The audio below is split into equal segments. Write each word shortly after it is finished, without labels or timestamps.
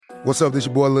What's up, this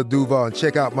your boy Lil Duval, and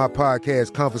check out my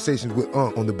podcast, Conversations with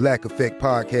Unc, on the Black Effect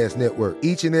Podcast Network.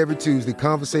 Each and every Tuesday,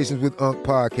 Conversations with Unc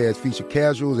podcast feature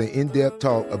casuals and in-depth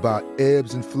talk about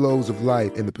ebbs and flows of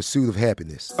life and the pursuit of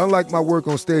happiness. Unlike my work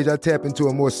on stage, I tap into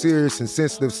a more serious and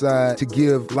sensitive side to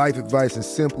give life advice and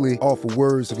simply offer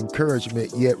words of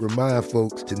encouragement, yet remind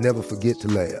folks to never forget to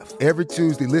laugh. Every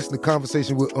Tuesday, listen to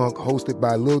Conversations with Unc, hosted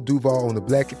by Lil Duval on the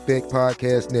Black Effect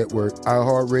Podcast Network,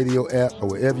 iHeartRadio app, or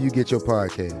wherever you get your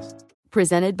podcasts.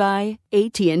 Presented by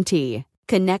AT&T.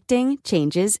 Connecting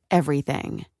changes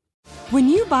everything. When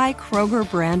you buy Kroger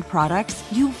brand products,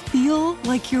 you feel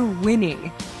like you're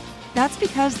winning. That's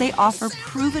because they offer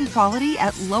proven quality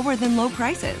at lower than low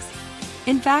prices.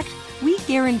 In fact, we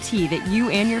guarantee that you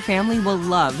and your family will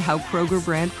love how Kroger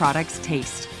brand products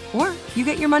taste, or you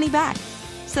get your money back.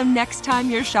 So next time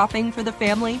you're shopping for the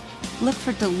family, look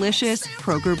for delicious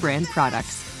Kroger brand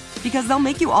products, because they'll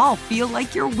make you all feel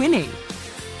like you're winning.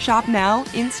 Shop now,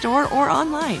 in-store, or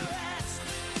online.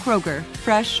 Kroger,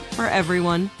 fresh for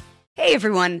everyone. Hey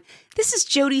everyone, this is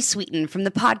Jody Sweeten from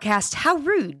the podcast How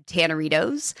Rude,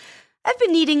 Tanneritos. I've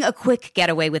been needing a quick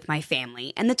getaway with my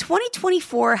family, and the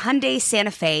 2024 Hyundai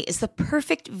Santa Fe is the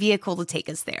perfect vehicle to take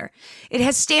us there. It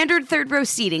has standard third-row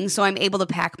seating, so I'm able to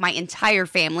pack my entire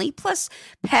family, plus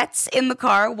pets, in the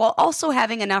car, while also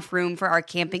having enough room for our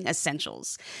camping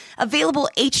essentials. Available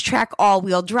H-Track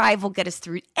all-wheel drive will get us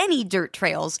through any dirt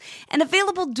trails, and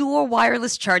available dual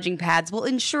wireless charging pads will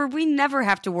ensure we never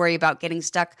have to worry about getting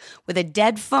stuck with a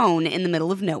dead phone in the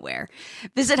middle of nowhere.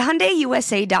 Visit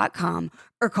HyundaiUSA.com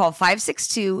or call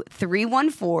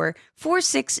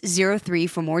 562-314-4603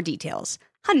 for more details.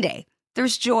 Hyundai,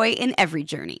 there's joy in every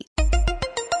journey.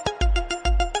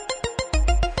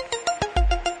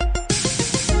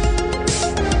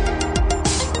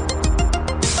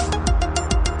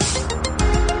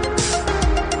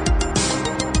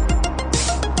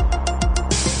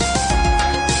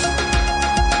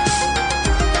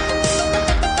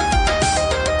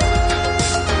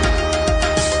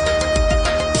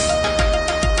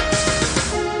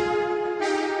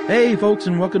 Hey folks,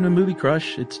 and welcome to Movie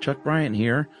Crush. It's Chuck Bryant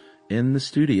here in the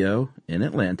studio in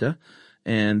Atlanta.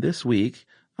 And this week,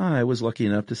 I was lucky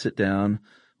enough to sit down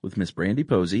with Miss Brandy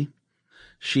Posey.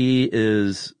 She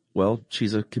is, well,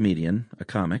 she's a comedian, a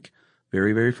comic,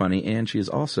 very, very funny. And she is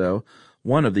also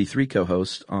one of the three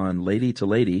co-hosts on Lady to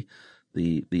Lady,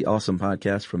 the awesome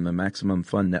podcast from the Maximum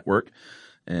Fun Network.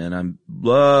 And I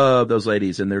love those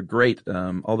ladies, and they're great.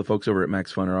 All the folks over at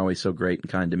Max Fun are always so great and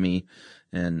kind to me.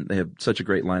 And they have such a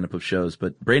great lineup of shows.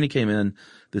 But Brandy came in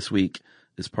this week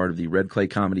as part of the Red Clay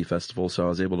Comedy Festival, so I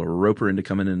was able to rope her into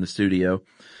coming in the studio.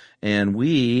 And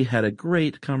we had a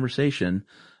great conversation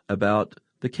about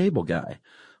The Cable Guy,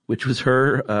 which was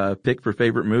her pick for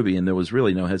favorite movie, and there was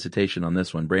really no hesitation on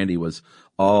this one. Brandy was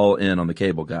all in on The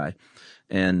Cable Guy.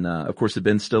 And, of course, the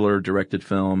Ben Stiller directed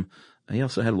film. He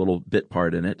also had a little bit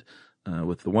part in it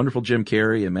with the wonderful Jim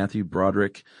Carrey and Matthew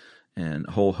Broderick, and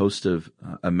a whole host of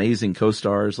amazing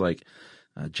co-stars like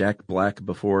Jack Black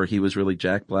before he was really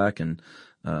Jack Black, and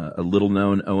a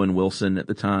little-known Owen Wilson at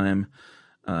the time.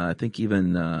 I think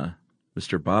even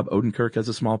Mr. Bob Odenkirk has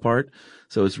a small part.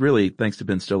 So it's really, thanks to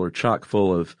Ben Stiller, chock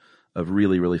full of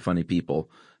really, really funny people.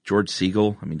 George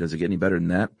Segal, I mean, does it get any better than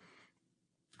that?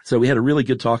 So we had a really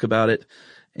good talk about it.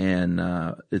 And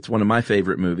it's one of my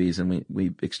favorite movies, and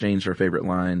we exchanged our favorite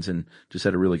lines and just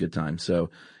had a really good time. So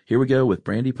here we go with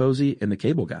Brandy Posey and The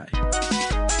Cable Guy.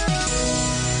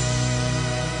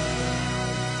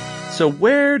 So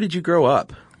where did you grow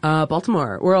up?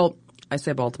 Baltimore. Well, I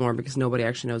say Baltimore because nobody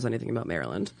actually knows anything about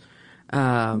Maryland.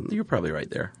 You're probably right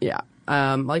there. Yeah.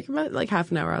 Like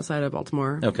half an hour outside of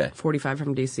Baltimore. Okay. 45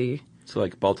 from D.C. So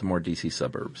like Baltimore, D.C.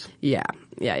 suburbs. Yeah.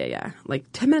 Like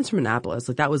 10 minutes from Annapolis.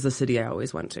 Like that was the city I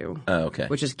always went to. Oh, okay.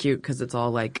 Which is cute because it's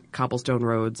all like cobblestone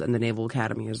roads and the Naval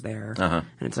Academy is there. Uh-huh.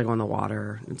 And it's like on the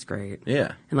water. It's great.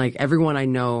 Yeah. And like everyone I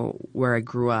know where I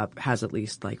grew up has at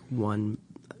least like one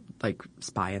like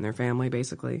spy in their family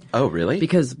basically. Oh, really?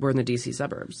 Because we're in the D.C.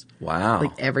 suburbs. Wow.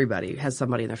 Like everybody has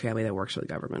somebody in their family that works for the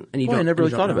government. And I never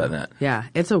really thought about that. Yeah.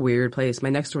 It's a weird place.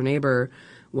 My next door neighbor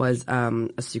was a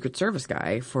Secret Service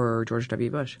guy for George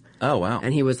W. Bush. Oh, wow.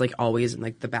 And he was like always in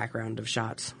like the background of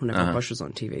shots whenever Bush was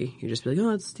on TV. You'd just be like,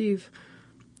 oh, it's Steve.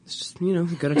 It's just, you know,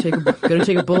 gonna take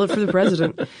a bullet for the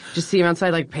president. Just see him outside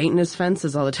like painting his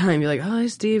fences all the time. You're like, oh, hey,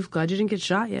 Steve, glad you didn't get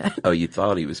shot yet. Oh, you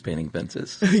thought he was painting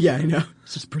fences. Yeah, I know.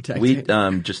 It's just protecting. We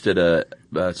just did a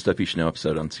Stuff You Should Know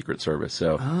episode on Secret Service.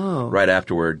 So right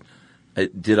afterward, I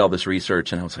did all this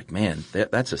research, and I was like, man,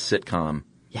 that's a sitcom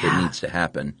that needs to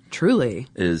happen. Truly.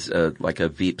 Is like a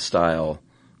Veep-style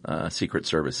Secret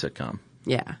Service sitcom.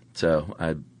 Yeah. So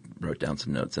I wrote down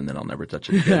some notes and then I'll never touch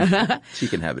it again. So you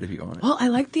can have it if you want. Well, I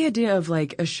like the idea of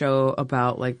like a show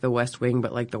about like the West Wing,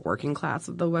 but like the working class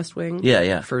of the West Wing.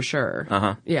 Yeah. For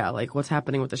sure. Yeah, like what's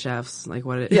happening with the chefs, like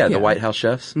what it, Yeah, the White House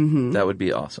chefs. Mm-hmm. That would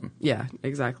be awesome. Yeah,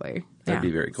 exactly. That'd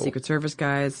be very cool. Secret Service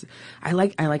guys. I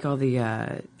like all the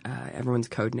everyone's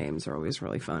code names are always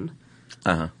really fun.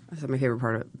 That's my favorite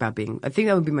part about being. I think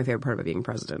that would be my favorite part about being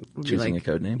president. Choosing a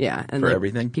code name. Yeah, and for like,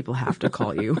 everything. People have to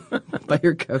call you by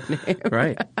your code name.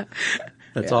 Right.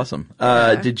 That's awesome.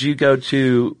 Did you go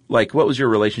to like? What was your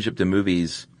relationship to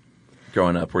movies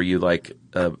growing up? Were you like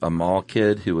a mall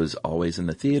kid who was always in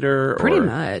the theater? Pretty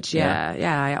much.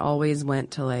 Yeah. I always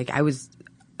went to like. I was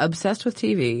obsessed with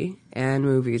TV and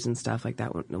movies and stuff like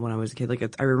that when I was a kid. Like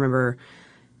I remember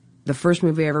the first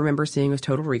movie I remember seeing was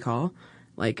Total Recall.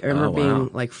 Like I remember being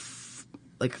like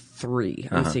 3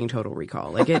 and seeing Total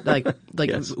Recall. Like it like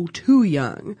Yes. too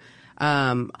young.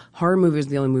 Horror movies are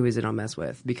the only movies I don't mess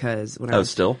with because when I was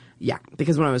still? Yeah,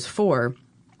 because when I was 4,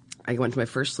 I went to my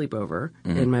first sleepover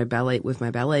in my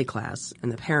ballet class,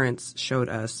 and the parents showed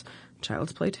us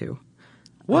Child's Play 2.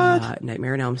 What?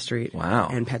 Nightmare on Elm Street. Wow.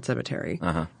 And Pet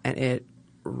Sematary. And it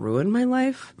ruined my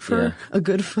life for a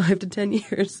good 5 to 10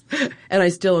 years. And I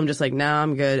still am just like, nah,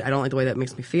 I'm good. I don't like the way that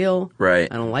makes me feel.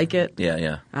 Right. I don't like it.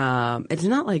 Yeah. It's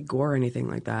not like gore or anything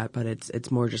like that, but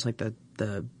it's more just like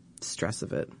the stress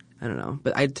of it. I don't know.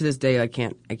 But to this day, I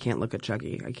can't look at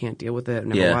Chucky. I can't deal with it. I've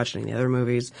never watched any of the other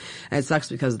movies. And it sucks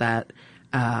because that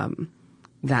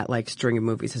like string of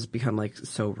movies has become like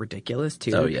so ridiculous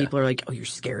too. Oh, yeah. People are like, "Oh, you're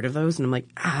scared of those?" And I'm like,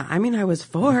 I mean, I was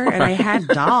 4 and I had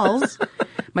dolls.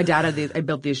 My dad had these. I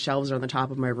built these shelves on the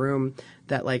top of my room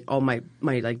that like all my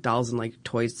like dolls and like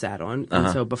toys sat on.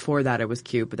 And so before that, it was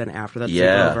cute, but then after that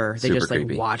sleepover, they just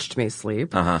creepy. like watched me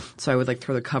sleep. So I would like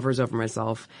throw the covers over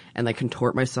myself and like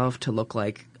contort myself to look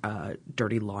like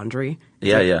dirty laundry.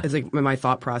 It's like my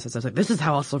thought process. I was like, this is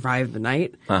how I'll survive the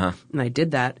night. And I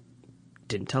did that.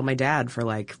 Didn't tell my dad for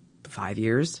like 5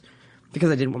 years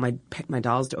because I didn't want my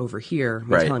dolls to overhear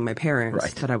me telling my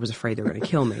parents that I was afraid they were going to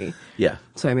kill me. Yeah.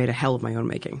 So I made a hell of my own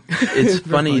making. It's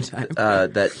funny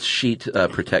that sheet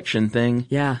protection thing.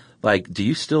 Yeah. Like, do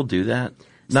you still do that?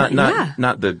 Not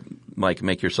the like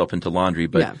make yourself into laundry,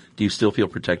 but do you still feel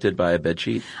protected by a bed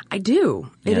sheet? I do.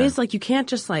 Yeah. It is like you can't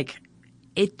just like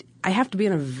it. I have to be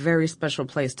in a very special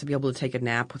place to be able to take a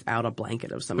nap without a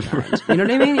blanket of some kind. You know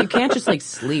what I mean? You can't just like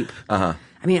sleep. I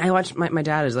mean, I watch my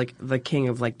dad is like the king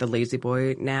of like the lazy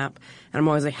boy nap, and I'm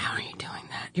always like, how are you doing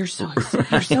that? You're so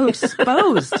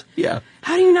exposed. Yeah.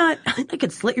 How do you not? I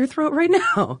could slit your throat right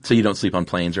now. So you don't sleep on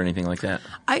planes or anything like that?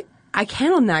 I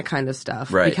can on that kind of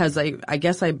stuff because I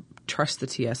guess I trust the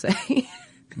TSA. I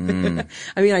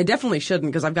mean, I definitely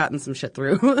shouldn't because I've gotten some shit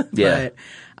through. But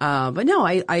no,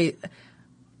 I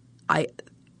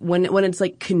when it's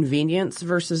like convenience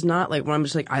versus not, like when I'm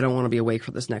just like, I don't want to be awake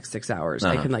for this next 6 hours,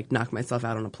 I can like knock myself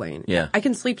out on a plane. Yeah. I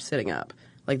can sleep sitting up.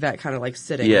 Like that kind of like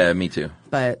sitting. Yeah, me too.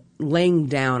 But laying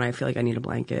down, I feel like I need a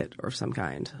blanket or some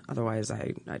kind. Otherwise,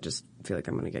 I just feel like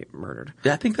I'm going to get murdered.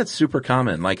 Yeah, I think that's super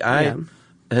common. Like I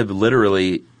have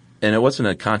literally, and it wasn't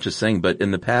a conscious thing, but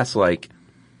in the past, like,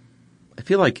 I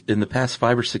feel like in the past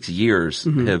 5 or 6 years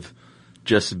have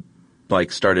just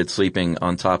like started sleeping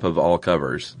on top of all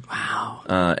covers. Wow.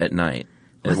 At night.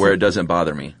 Where it doesn't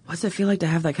bother me. What's it feel like to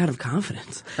have that kind of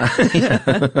confidence?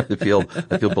 I feel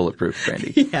bulletproof,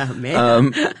 Brandy. Yeah,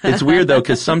 man. It's weird though,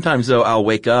 because sometimes though I'll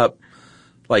wake up,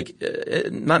 like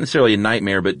not necessarily a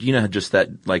nightmare, but you know, just that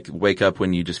like wake up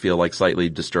when you just feel like slightly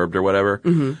disturbed or whatever,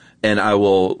 and I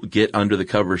will get under the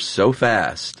covers so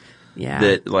fast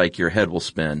that like your head will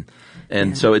spin.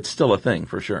 And so it's still a thing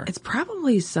for sure. It's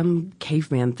probably some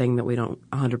caveman thing that we don't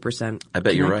 100% I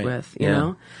bet you're right. with, you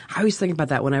know? I always think about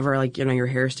that whenever, like, you know, your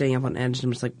hair is staying up on edge, and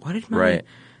I'm just like, what did my,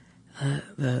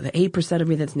 the 8% of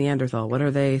me that's Neanderthal, what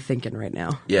are they thinking right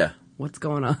now? Yeah. What's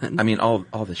going on? I mean, all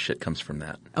this shit comes from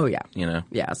that. Oh, yeah. You know?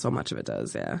 Yeah, so much of it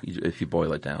does, yeah. If you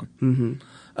boil it down.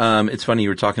 It's funny you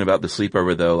were talking about the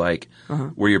sleepover though, like,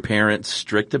 were your parents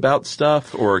strict about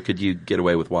stuff, or could you get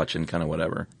away with watching kind of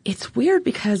whatever? It's weird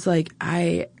because, like,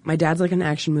 my dad's like an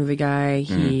action movie guy.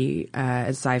 He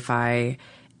is sci-fi,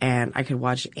 and I could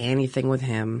watch anything with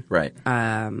him. Right.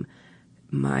 But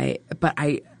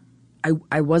I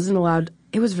wasn't allowed.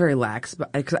 It was very lax, but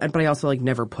I also like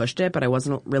never pushed it. But I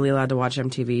wasn't really allowed to watch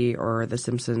MTV or The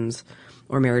Simpsons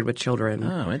or Married with Children.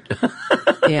 Oh,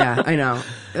 yeah, I know.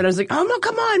 And I was like, oh no,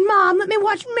 come on, Mom, let me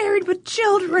watch Married with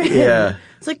Children. Yeah.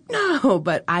 It's like, no,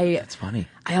 but That's funny.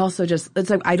 I also just, it's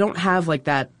like I don't have like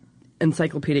that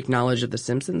encyclopedic knowledge of The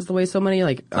Simpsons the way so many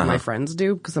of my friends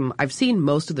do, because I've seen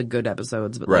most of the good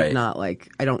episodes, but not I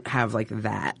don't have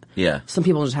that. Yeah. Some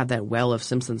people just have that well of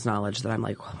Simpsons knowledge that I'm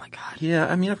like, oh my god. Yeah,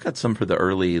 I mean, I've got some for the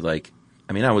early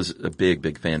I was a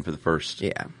big fan for the first.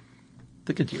 Yeah.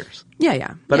 The good years.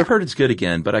 Yeah. But I've heard it's good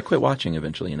again, but I quit watching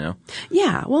eventually,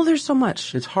 Yeah, well, there's so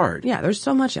much. It's hard. Yeah, there's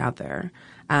so much out there.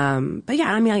 But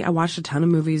yeah, I mean, I watched a ton of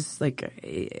movies. I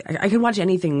could watch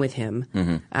anything with him.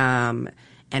 Mm-hmm.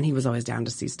 And he was always down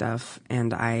to see stuff.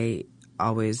 And I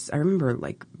remember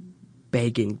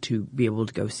begging to be able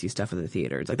to go see stuff at the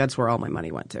theaters. That's where all my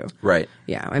money went to. Right.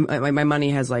 Yeah. My money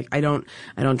has I don't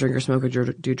drink or smoke or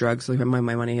do drugs. So my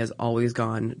money has always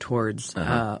gone towards,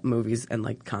 movies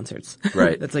and concerts.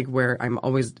 Right. That's where I'm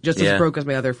always just as broke as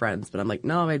my other friends. But I'm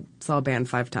no, I saw a band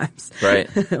 5 times.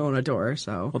 Right. On a tour.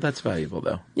 So. Well, that's valuable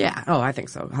though. Yeah. Oh, I think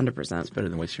so. 100%. It's better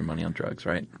than wasting your money on drugs,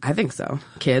 right? I think so.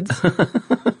 Kids.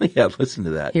 Yeah. Listen to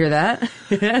that. Hear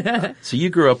that? So you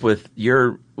grew up with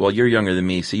you're younger than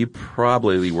me, so you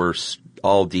probably were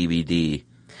all DVD,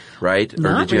 right?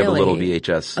 Not or did you really. have a little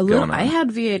VHS going on? I had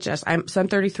VHS. I'm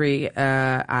 33.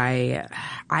 I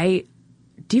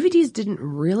DVDs didn't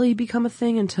really become a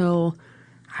thing until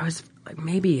I was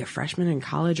maybe a freshman in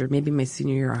college or maybe my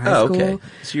senior year of high school. Okay.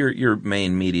 So your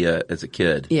main media as a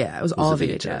kid. Yeah, it was all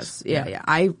VHS. Yeah.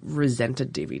 I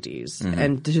resented DVDs,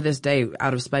 and to this day,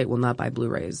 out of spite, will not buy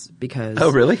Blu-rays because.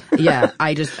 Oh, really? Yeah,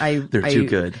 they're too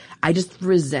good. I just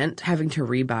resent having to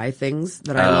rebuy things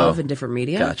that I love in different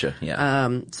media. Gotcha.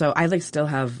 Yeah. So I still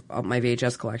have my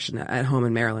VHS collection at home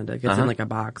in Maryland. It's in a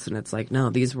box, and it's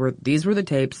no, these were the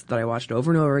tapes that I watched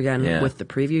over and over again with the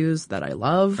previews that I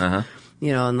love.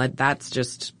 And that's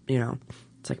just,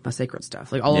 it's my sacred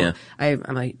stuff. I'm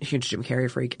a huge Jim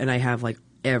Carrey freak, and I have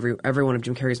every one of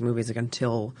Jim Carrey's movies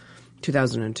until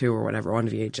 2002 or whatever on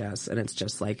VHS, and it's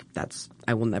just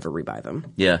I will never rebuy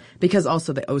them. Yeah. Because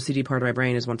also the OCD part of my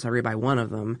brain is once I rebuy one of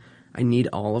them, I need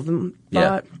all of them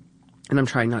bought. Yeah. And I'm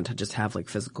trying not to just have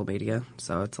physical media.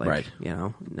 So it's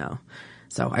no.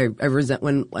 So I resent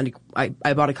when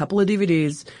I bought a couple of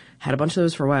DVDs, had a bunch of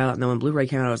those for a while, and then when Blu-ray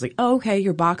came out, I was like, oh, okay,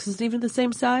 your box isn't even the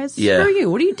same size? Yeah. Screw you.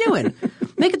 What are you doing?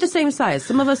 Make it the same size.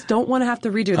 Some of us don't want to have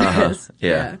to redo this.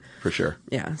 Yeah, for sure.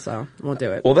 Yeah, so we'll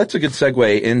do it. Well, that's a good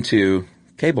segue into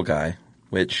Cable Guy,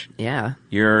 which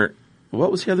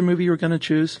what was the other movie you were going to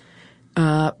choose?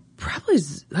 Probably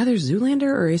either Zoolander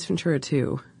or Ace Ventura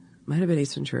 2. Might have been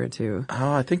Ace Ventura 2.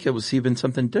 Oh, I think it was even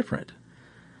something different.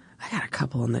 I got a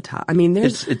couple on the top. I mean,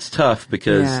 it's tough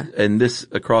because, and this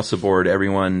across the board,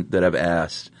 everyone that I've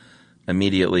asked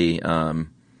immediately, I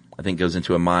think goes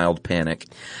into a mild panic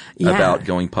about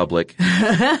going public.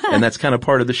 And that's kind of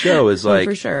part of the show is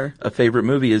for sure. A favorite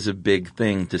movie is a big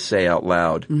thing to say out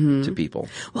loud to people.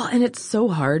 Well, and it's so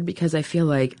hard because I feel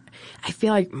like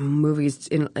movies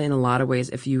in a lot of ways,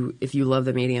 if you love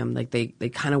the medium, they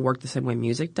kind of work the same way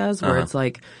music does, where it's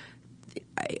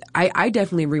I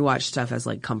definitely rewatch stuff as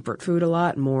comfort food a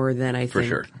lot more than I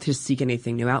think to seek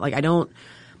anything new out.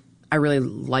 I really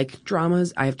like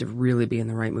dramas. I have to really be in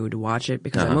the right mood to watch it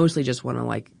because I mostly just want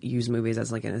to use movies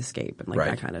as an escape and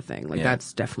that kind of thing.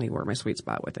 That's definitely where my sweet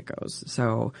spot with it goes.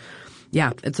 So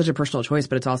yeah, it's such a personal choice,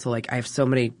 but it's also I have so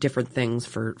many different things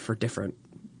for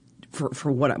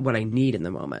what I need in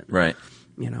the moment. Right.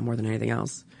 More than anything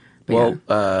else.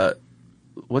 But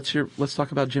let's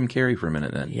talk about Jim Carrey for a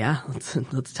minute then. Yeah,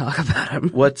 let's talk about him.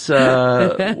 What's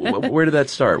where did that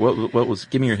start? What was?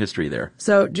 Give me your history there.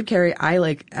 So Jim Carrey,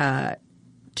 I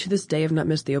to this day have not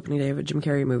missed the opening day of a Jim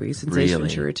Carrey movie since Ace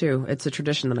Ventura 2. It's a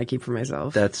tradition that I keep for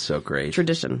myself. That's so great.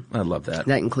 Tradition. I love that.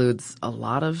 That includes a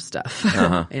lot of stuff.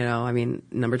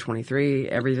 Number 23,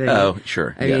 everything. Oh,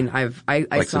 sure. I mean, I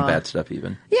saw some bad stuff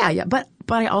even. Yeah, but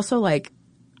I also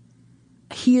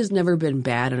he has never been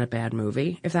bad in a bad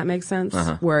movie, if that makes sense.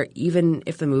 Where even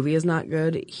if the movie is not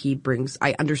good,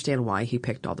 I understand why he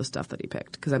picked all the stuff that he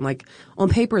picked. Because I'm on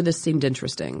paper, this seemed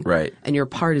interesting. Right. And your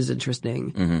part is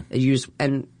interesting. Mm-hmm.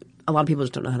 And a lot of people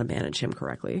just don't know how to manage him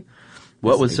correctly.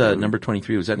 What was number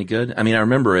 23? Was that any good? I mean, I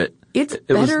remember it. It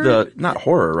was not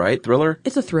horror, right? Thriller?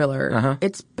 It's a thriller.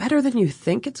 It's better than you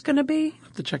think it's going to be. I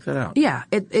have to check that out. Yeah.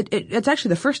 It's actually,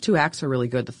 the first 2 acts are really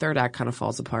good. The third act kind of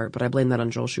falls apart, but I blame that on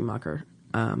Joel Schumacher.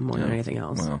 More than anything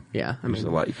else. Well, yeah. There's a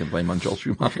lot you can blame on Joel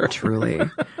Schumacher. Truly.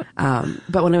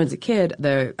 But when I was a kid,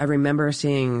 I remember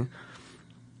seeing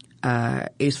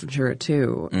Ace Ventura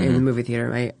 2 in the movie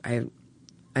theater. I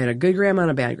had a good grandma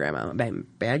and a bad grandma.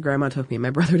 Bad grandma took me and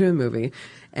my brother to a movie,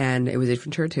 and it was Ace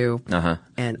Ventura 2.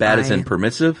 And bad as in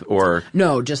permissive, or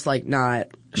no, just not.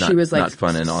 She was not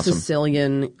fun and awesome.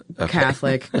 Sicilian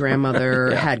Catholic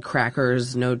grandmother, had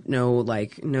crackers, no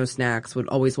snacks, would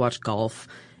always watch golf.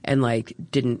 and like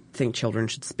didn't think children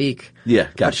should speak. Yeah,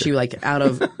 gotcha. But she like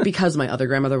because my other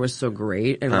grandmother was so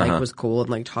great and like was cool and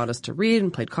like taught us to read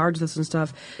and played cards with us and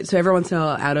stuff. So every once in a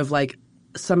while, out of like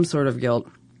some sort of guilt,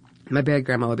 my bad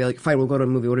grandma would be like, fine, we'll go to a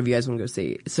movie. What do you guys want to go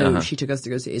see? So she took us to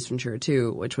go see Ace Ventura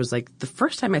 2, which was like the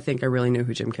first time I think I really knew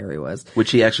who Jim Carrey was. Would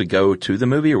she actually go to the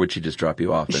movie or would she just drop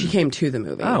you off? She came to the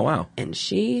movie. Oh, wow. And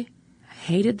she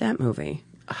hated that movie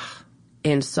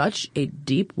in such a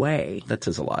deep way. That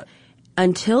says a lot.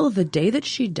 Until the day that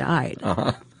she died.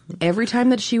 Every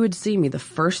time that she would see me, the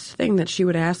first thing that she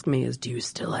would ask me is, do you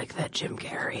still like that Jim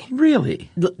Carrey?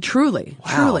 Really? Truly.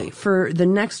 For the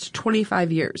next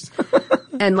 25 years.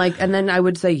 And then I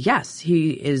would say, yes,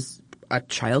 he is a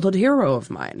childhood hero of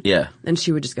mine. Yeah. And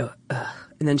she would just go, ugh.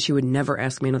 And then she would never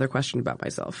ask me another question about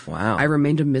myself. Wow. I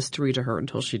remained a mystery to her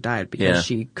until she died because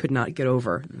she could not get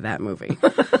over that movie.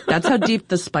 That's how deep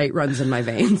the spite runs in my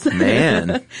veins.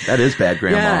 Man, that is bad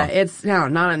grandma. Yeah, it's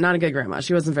not a good grandma.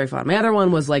 She wasn't very fun. My other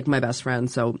one was like my best friend,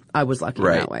 so I was lucky in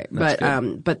that way.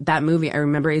 But that movie, I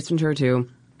remember Ace Ventura 2,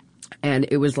 and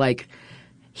it was like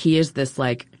he is this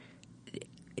like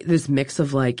this mix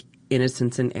of like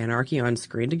innocence and anarchy on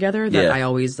screen together that I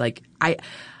always like.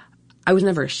 I was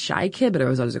never a shy kid, but I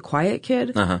was always a quiet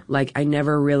kid. Like I've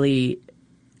never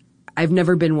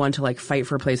been one to like fight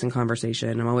for a place in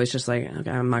conversation. I'm always just like,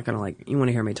 okay, I'm not gonna like, you want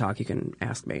to hear me talk, you can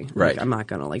ask me. Right. Like, I'm not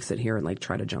gonna like sit here and like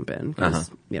try to jump in, because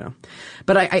you know.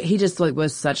 But he just like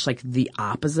was such like the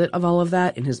opposite of all of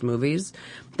that in his movies,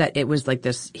 that it was like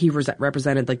this. He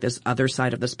represented like this other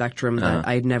side of the spectrum that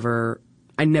I never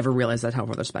realized that's how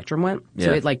far the spectrum went. Yeah.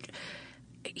 So it like.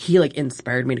 He like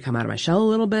inspired me to come out of my shell a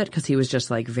little bit, because he was just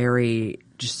like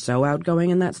just so outgoing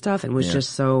in that stuff, and was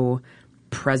just so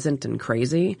present and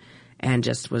crazy, and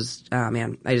just was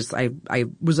man, I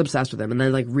was obsessed with him. And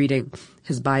then like reading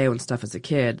his bio and stuff as a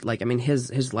kid, like I mean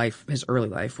his early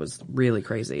life was really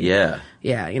crazy. Yeah,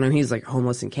 you know, he's like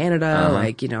homeless in Canada,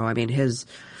 like, you know, I mean he's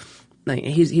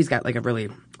got like a really,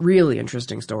 really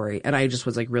interesting story. And I just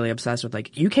was like really obsessed with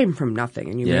like, you came from nothing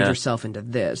and you made yourself into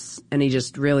this. And he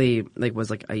just really like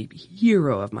was like a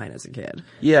hero of mine as a kid.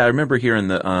 Yeah, I remember hearing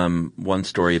the one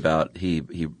story about he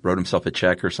wrote himself a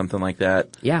check or something like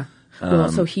that. Yeah.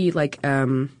 Well, so he like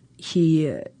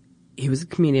he was a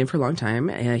comedian for a long time.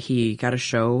 He got a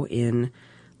show in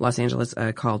Los Angeles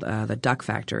called The Duck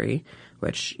Factory,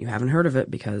 which you haven't heard of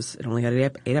it because it only had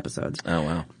 8 episodes. Oh,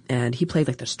 wow. And he played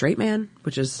like the straight man,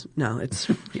 which is, it's,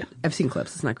 I've seen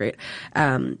clips. It's not great.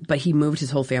 But he moved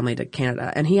his whole family to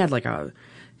Canada, and he had like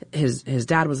his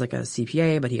dad was like a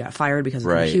CPA, but he got fired because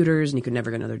of computers and he could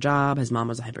never get another job. His mom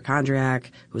was a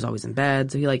hypochondriac who was always in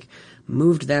bed. So he like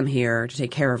moved them here to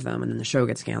take care of them, and then the show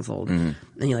gets canceled. And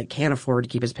he like can't afford to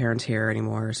keep his parents here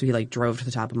anymore. So he like drove to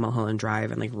the top of Mulholland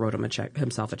Drive and like wrote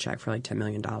himself a check for like $10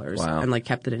 million. Wow. And like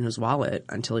kept it in his wallet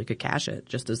until he could cash it,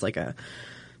 just as like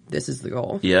this is the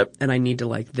goal. Yep. And I need to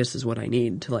like, this is what I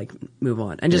need to like move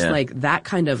on. And just like that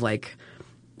kind of like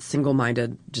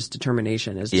single-minded just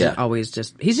determination is just always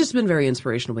he's just been very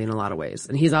inspirational in a lot of ways.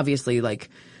 And he's obviously like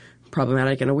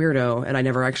problematic and a weirdo, and I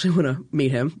never actually want to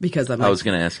meet him because I'm like, I was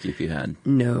going to ask you if you had.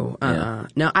 No.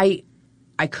 Now I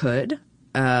could,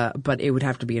 but it would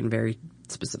have to be in very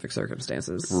specific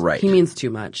circumstances. Right. He means too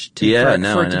much for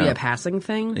it to be a passing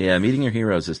thing. Yeah, meeting your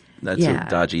heroes that's a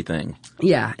dodgy thing.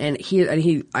 Yeah, and he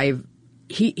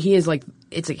is like,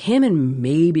 it's like him and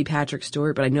maybe Patrick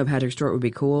Stewart, but I know Patrick Stewart would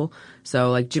be cool.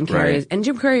 So like Jim Carrey, and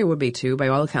Jim Carrey would be too. By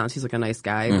all accounts, he's like a nice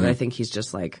guy, but I think he's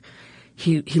just like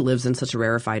he lives in such a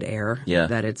rarefied air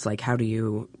that it's like, how do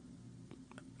you?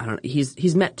 I don't know.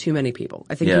 He's met too many people.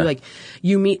 I think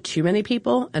you meet too many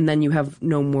people, and then you have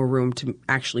no more room to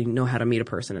actually know how to meet a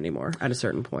person anymore at a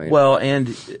certain point. Well,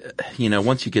 and you know,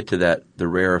 once you get to the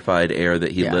rarefied air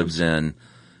that he lives in,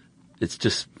 it's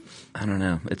just, I don't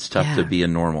know. It's tough to be a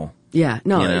normal. Yeah,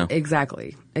 no, you know?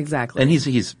 Exactly. And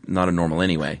he's not a normal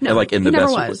anyway. No, like in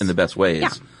the best ways.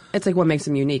 Yeah. It's like what makes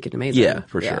him unique and amazing. Yeah,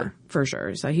 for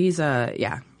sure. So he's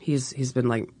been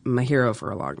like my hero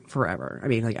for forever. I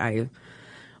mean, like I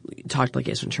talked like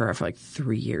Ace Ventura for like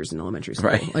 3 years in elementary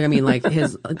school. Right. Like I mean, like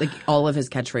his like all of his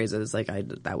catchphrases, like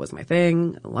that was my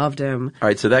thing. I loved him. All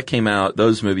right, so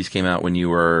those movies came out when you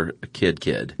were a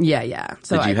kid. Yeah.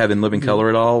 So did you have In Living Color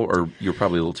at all, or you're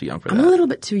probably a little too young for that? I'm a little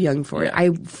bit too young for it. I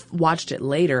watched it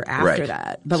later after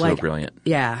that. But so brilliant.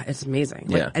 Yeah, it's amazing.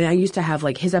 Like, and I used to have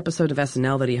like his episode of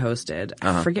SNL that he hosted.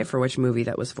 I forget for which movie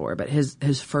that was for, but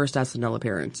his first SNL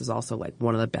appearance is also like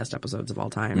one of the best episodes of all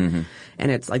time.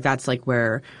 And it's like, that's like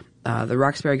where The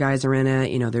Roxbury guys are in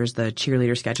it. You know, there's the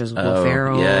cheerleader sketches with Will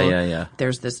Ferrell. Yeah.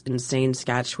 There's this insane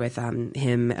sketch with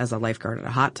him as a lifeguard at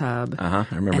a hot tub. I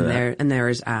remember that. And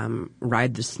there's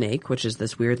Ride the Snake, which is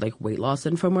this weird like weight loss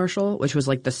infomercial, which was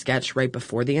like the sketch right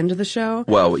before the end of the show.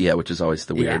 Well, yeah, which is always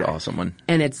the weird, awesome one.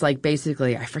 And it's like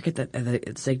basically, I forget that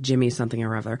it's like Jimmy something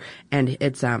or other, and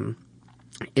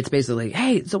it's basically,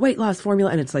 hey, it's a weight loss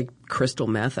formula, and it's like crystal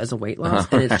meth as a weight loss,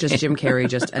 and it's just Jim Carrey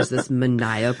just as this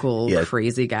maniacal,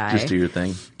 crazy guy. Just do your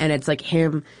thing. And it's like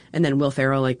him, and then Will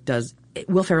Ferrell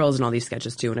Will Ferrell is in all these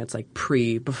sketches too, and it's like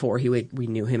before we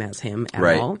knew him as him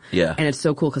at all. Yeah. And it's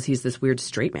so cool because he's this weird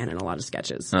straight man in a lot of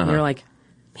sketches. And you're like,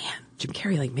 man, Jim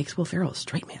Carrey like makes Will Ferrell a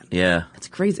straight man. Yeah. That's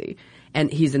crazy. And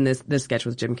he's in this sketch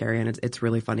with Jim Carrey, and it's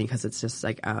really funny because it's just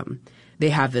like they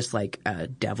have this like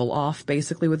devil off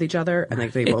basically with each other, and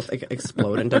like they both like,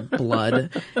 explode into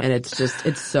blood, and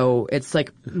it's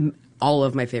like all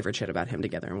of my favorite shit about him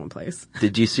together in one place.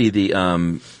 Did you see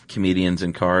the Comedians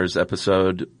in Cars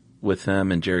episode with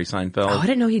him and Jerry Seinfeld? Oh, I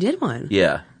didn't know he did one.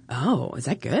 Yeah. Oh, is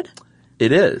that good?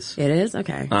 It is. It is?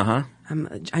 Okay. Uh-huh.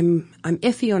 I'm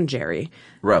iffy on Jerry.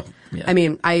 Rough. Yeah. I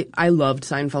mean, I loved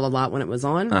Seinfeld a lot when it was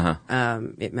on. Uh-huh.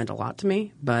 It meant a lot to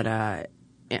me, but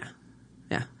yeah.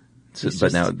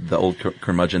 But now the old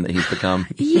curmudgeon that he's become.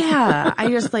 Yeah, I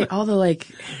just like all the like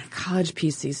college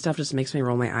PC stuff just makes me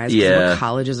roll my eyes. Yeah. What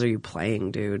colleges are you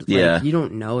playing, dude? Like, Yeah. you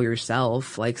don't know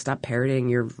yourself. Like, stop parroting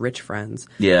your rich friends.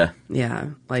 Yeah.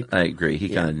 Yeah, like I agree. He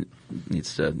kind of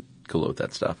needs to cool with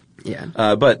that stuff. Yeah.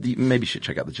 But maybe you should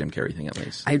check out the Jim Carrey thing at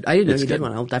least. I didn't know It's you did good.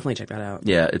 one. I'll definitely check that out.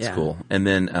 Yeah, it's cool. And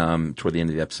then toward the end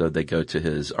of the episode, they go to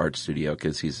his art studio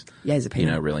because he's a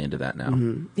painter. really into that now.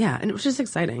 Mm-hmm. Yeah, and it was just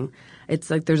exciting. It's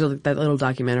like there's that little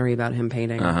documentary about him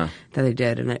painting that they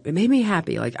did, and it made me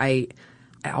happy. Like I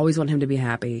always want him to be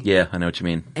happy. Yeah, I know what you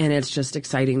mean. And it's just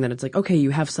exciting that it's like, okay, you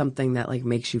have something that like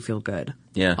makes you feel good.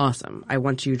 Yeah. Awesome. I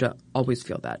want you to always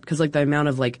feel that. Because like the amount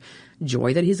of like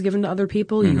joy that he's given to other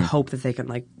people, you hope that they can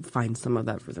like find some of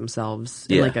that for themselves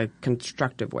in like a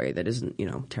constructive way that isn't,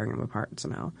 tearing them apart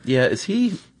somehow. Yeah, is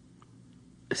he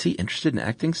interested in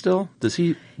acting still?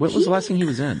 What was the last thing he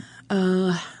was in?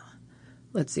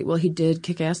 Let's see. Well, he did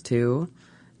Kick-Ass 2.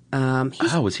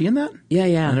 Was he in that?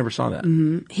 Yeah. I never saw that.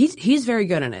 Mm-hmm. He's very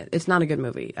good in it. It's not a good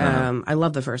movie. I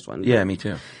love the first one. Yeah, me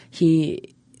too.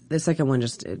 The second one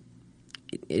just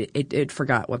it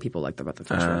forgot what people liked about the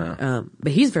first one.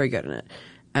 But he's very good in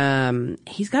it.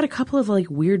 He's got a couple of like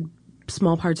weird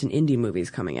small parts in indie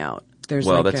movies coming out. That's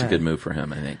a good move for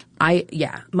him, I think.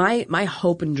 My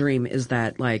hope and dream is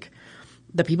that like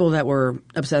the people that were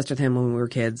obsessed with him when we were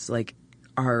kids like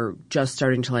are just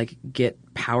starting to like get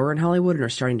power in Hollywood and are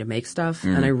starting to make stuff.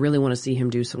 And I really want to see him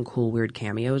do some cool weird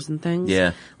cameos and things.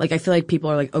 Yeah. Like I feel like people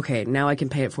are like, okay, now I can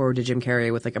pay it forward to Jim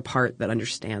Carrey with like a part that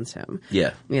understands him.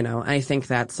 Yeah. I think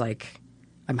that's like,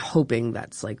 I'm hoping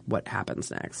that's like what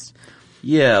happens next.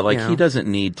 Yeah, like he doesn't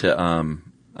need to,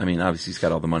 I mean, obviously he's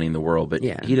got all the money in the world, but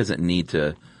he doesn't need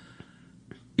to,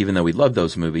 even though we love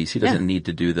those movies, he doesn't need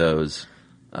to do those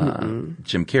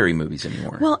Jim Carrey movies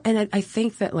anymore. Well, and I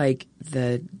think that like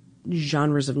the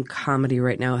genres of comedy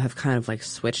right now have kind of like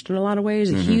switched in a lot of ways.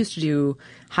 He used to do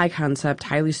high concept,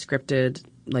 highly scripted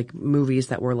like movies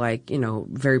that were like,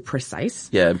 very precise.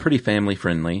 Yeah, and pretty family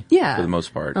friendly for the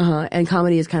most part. And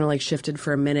comedy has kind of like shifted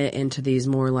for a minute into these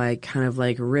more like kind of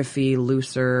like riffy,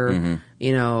 looser,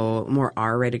 more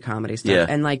R-rated comedy stuff. Yeah.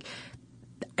 And like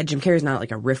Jim Carrey's not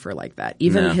like a riffer like that.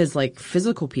 Even his like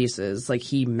physical pieces, like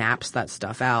he maps that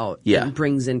stuff out and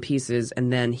brings in pieces,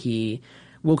 and then he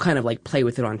will kind of like play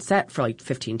with it on set for like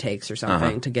 15 takes or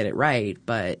something to get it right,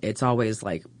 but it's always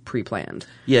like pre-planned.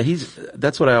 Yeah,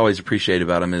 that's what I always appreciate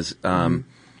about him is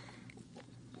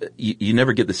you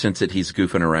never get the sense that he's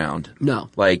goofing around. No.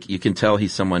 Like you can tell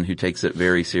he's someone who takes it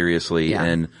very seriously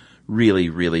and really,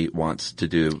 really wants to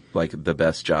do like the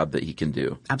best job that he can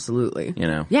do. Absolutely.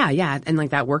 Yeah. And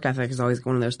like that work ethic is always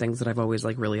one of those things that I've always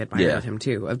like really admired with him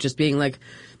too, of just being like,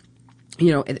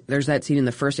 there's that scene in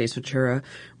the first Ace Ventura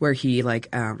where he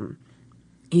like,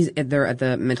 they're at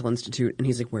the mental institute and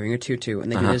he's like wearing a tutu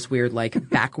and they do this weird like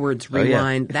backwards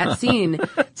rewind. That scene,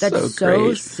 that's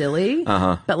so silly,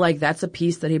 but like that's a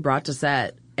piece that he brought to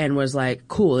set and was like,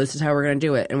 cool, this is how we're going to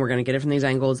do it. And we're going to get it from these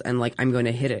angles and like I'm going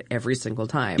to hit it every single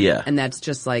time. Yeah. And that's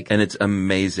just like. And it's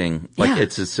amazing. Like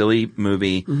it's a silly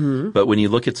movie, but when you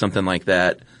look at something like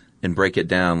that and break it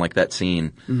down like that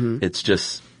scene, it's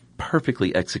just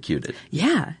perfectly executed.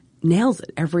 Yeah. Nails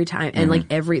it every time. And like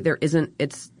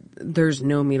there's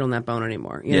no meat on that bone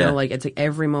anymore. You know, like it's like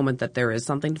every moment that there is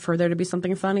something for there to be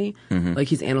something funny, like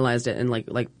he's analyzed it and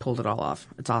like pulled it all off.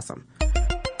 It's awesome.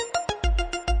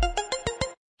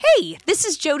 Hey, this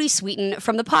is Jody Sweeten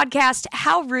from the podcast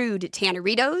How Rude,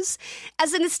 Tanneritos.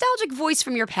 As a nostalgic voice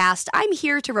from your past, I'm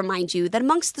here to remind you that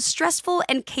amongst the stressful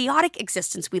and chaotic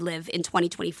existence we live in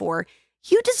 2024,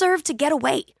 you deserve to get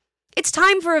away. It's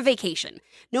time for a vacation,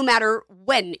 no matter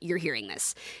when you're hearing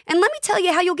this. And let me tell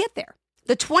you how you'll get there.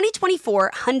 The 2024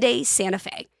 Hyundai Santa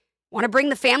Fe. Want to bring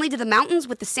the family to the mountains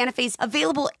with the Santa Fe's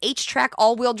available H-Track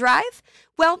all-wheel drive?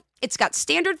 Well, it's got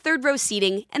standard third-row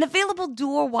seating and available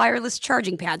dual wireless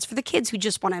charging pads for the kids who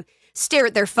just want to stare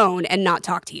at their phone and not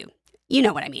talk to you. You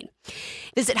know what I mean.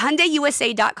 Visit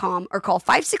HyundaiUSA.com or call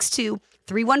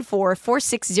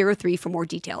 562-314-4603 for more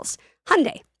details.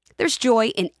 Hyundai, there's joy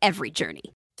in every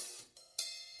journey.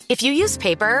 If you use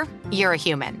paper, you're a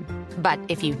human. But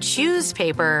if you choose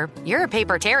paper, you're a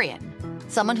papertarian.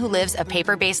 Someone who lives a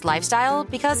paper-based lifestyle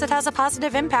because it has a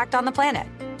positive impact on the planet.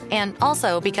 And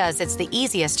also because it's the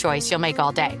easiest choice you'll make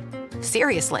all day.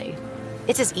 Seriously.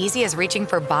 It's as easy as reaching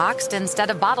for boxed instead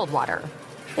of bottled water.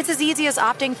 It's as easy as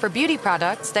opting for beauty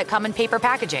products that come in paper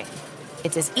packaging.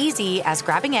 It's as easy as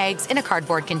grabbing eggs in a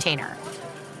cardboard container.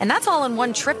 And that's all in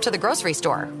one trip to the grocery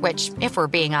store, which, if we're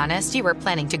being honest, you were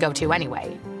planning to go to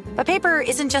anyway. But paper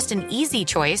isn't just an easy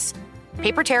choice.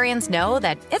 Papertarians know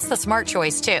that it's the smart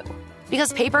choice, too.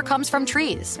 Because paper comes from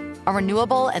trees, a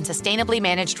renewable and sustainably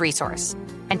managed resource.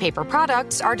 And paper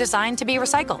products are designed to be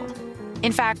recycled.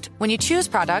 In fact, when you choose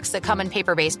products that come in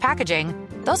paper-based packaging,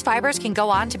 those fibers can go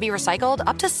on to be recycled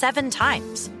up to 7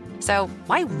 times. So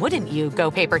why wouldn't you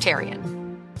go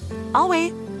papertarian? I'll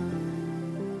wait.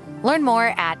 Learn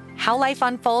more at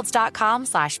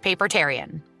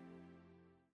howlifeunfolds.com/papertarian.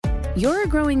 You're a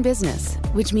growing business,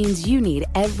 which means you need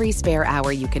every spare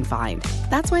hour you can find.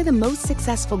 That's why the most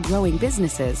successful growing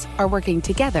businesses are working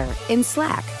together in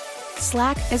Slack.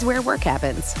 Slack is where work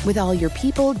happens, with all your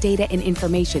people, data, and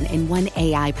information in one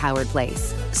AI-powered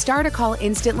place. Start a call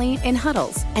instantly in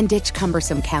huddles and ditch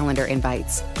cumbersome calendar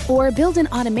invites. Or build an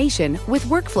automation with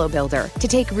Workflow Builder to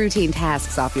take routine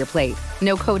tasks off your plate.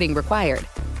 No coding required.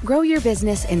 Grow your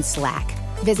business in Slack.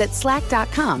 Visit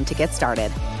slack.com to get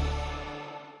started.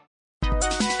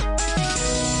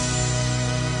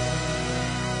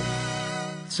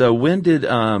 So when did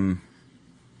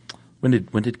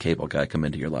Cable Guy come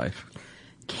into your life?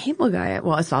 Cable Guy.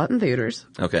 Well, I saw it in theaters.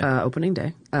 Okay. Opening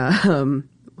day.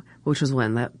 Which was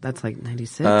when? That's like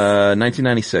 96?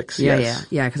 1996. Yes.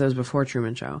 Yeah. Because it was before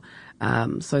Truman Show.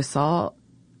 So I saw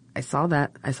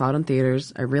that. I saw it in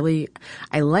theaters. I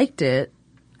liked it.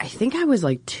 I think I was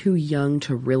like too young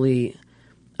to really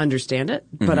understand it,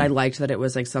 but I liked that it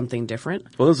was like something different.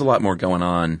 Well, there's a lot more going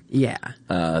on. Yeah.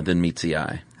 Than meets the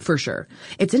eye. For sure.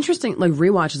 It's interesting. Like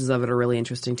rewatches of it are really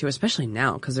interesting too, especially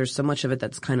now because there's so much of it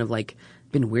that's kind of like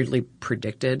been weirdly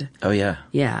predicted. Oh yeah.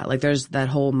 Yeah. Like there's that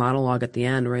whole monologue at the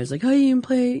end where he's like, "Oh, you can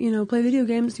play video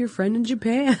games with your friend in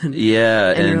Japan." Yeah.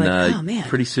 and you're like, oh man.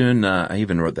 Pretty soon, I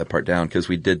even wrote that part down because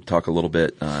we did talk a little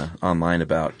bit, online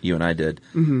about, you and I did,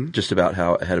 just about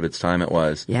how ahead of its time it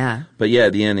was. Yeah. But yeah,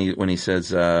 at the end, when he says,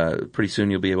 pretty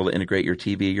soon you'll be able to integrate your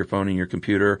TV, your phone, and your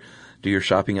computer, do your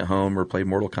shopping at home, or play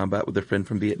Mortal Kombat with a friend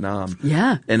from Vietnam.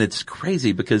 Yeah. And it's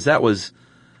crazy because that was,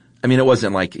 I mean, it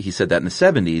wasn't like he said that in the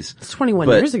 70s. It's 21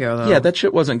 years ago, though. Yeah, that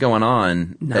shit wasn't going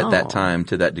on No. at that time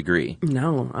to that degree.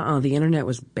 No. The internet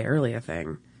was barely a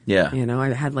thing. Yeah.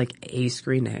 I had like a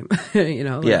screen name, like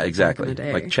yeah, back exactly. in the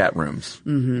day. Like chat rooms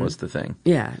was the thing.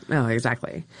 Yeah, no,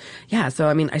 exactly. Yeah, so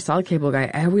I mean, I saw the Cable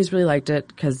Guy. I always really liked it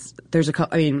because there's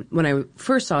when I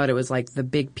first saw it, it was like the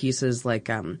big pieces, like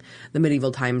the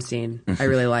medieval time scene. I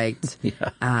really liked.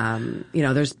 Yeah. And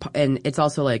it's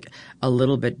also like a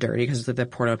little bit dirty because it's like the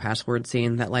porno password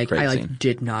scene that like Great I scene.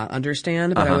 did not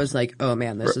understand, but I was like, oh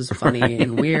man, this is funny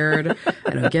and weird.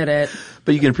 I don't get it.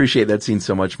 But you can appreciate that scene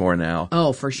so much more now.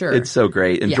 Oh, for sure. It's so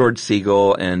great. And Yeah. George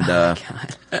Siegel and, God.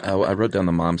 I wrote down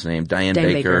the mom's name, Diane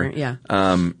Diane Baker. Baker, yeah.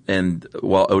 And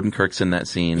Odenkirk's in that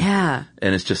scene. Yeah.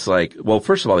 And it's just like, well,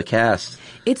 first of all, the cast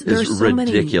is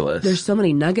ridiculous. There's so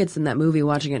many nuggets in that movie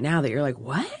watching it now that you're like,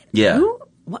 what? Yeah. Who?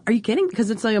 What? Are you kidding?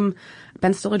 Because it's like,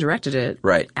 Ben Stiller directed it.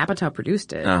 Right. Apatow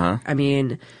produced it. Uh-huh. I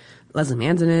mean, Leslie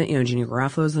Mann's in it. Jeannie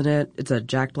Garofalo's in it. It's a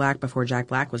Jack Black before Jack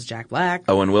Black was Jack Black.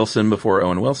 Owen Wilson before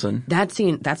Owen Wilson. That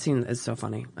scene is so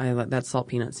funny. That salt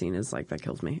peanut scene is like, that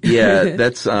kills me. Yeah,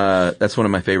 that's one of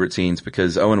my favorite scenes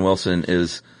because Owen Wilson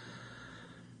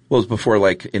was before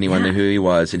like anyone knew who he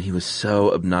was, and he was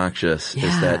so obnoxious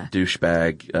as that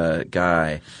douchebag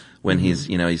guy when he's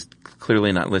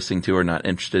clearly not listening to her, not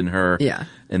interested in her. Yeah.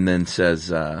 And then says,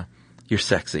 "You're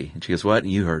sexy." And she goes, "What?"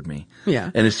 "You heard me."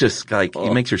 Yeah. And it's just like,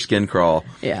 it makes your skin crawl.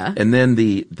 Yeah. And then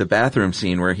the bathroom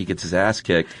scene where he gets his ass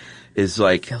kicked is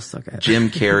like Feels so good. Jim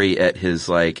Carrey at his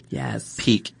like Yes.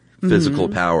 peak physical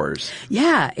powers.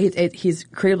 Yeah, he's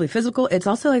creatively physical. It's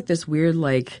also like this weird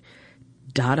like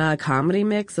Dada comedy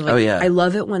mix of like, Oh, yeah. I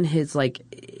love it when his like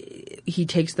he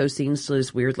takes those scenes to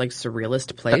this weird like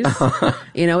surrealist place.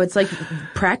 You know, it's like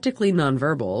practically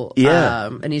nonverbal. Yeah.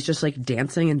 And he's just like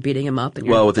dancing and beating him up. And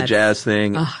Well, with the jazz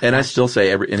thing, Oh, and I gosh. still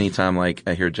say anytime like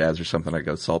I hear jazz or something, I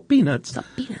go salt peanuts. Salt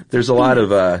peanuts. There's a lot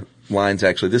of lines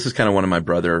actually. This is kind of one of my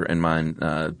brother and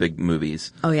mine big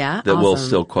movies. Oh, yeah? that will Awesome.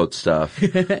 still quote stuff.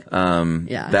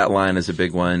 Yeah. That line is a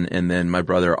big one, and then my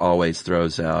brother always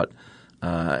throws out.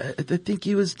 I think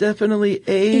he was definitely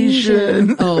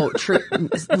Asian. Oh, true.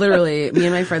 Literally, me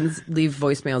and my friends leave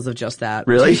voicemails of just that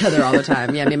Really? to each other all the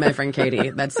time. Yeah, me and my friend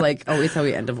Katie. That's like always how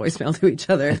we end a voicemail to each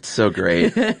other. It's so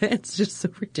great. It's just so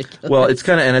ridiculous. Well, it's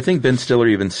kind of, and I think Ben Stiller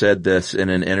even said this in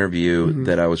an interview Mm-hmm.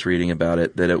 that I was reading about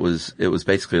it, that it was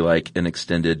basically like an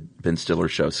extended Ben Stiller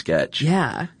show sketch.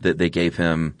 Yeah. That they gave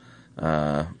him,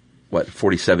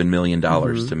 $47 million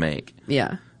to make.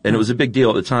 Yeah. And it was a big deal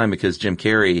at the time because Jim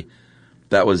Carrey,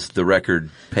 that was the record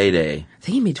payday. I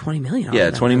think he made $20 million. off Yeah,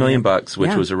 of that $20 million movie. bucks, which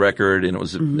Yeah. was a record, and it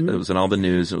was in all the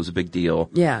news. And it was a big deal.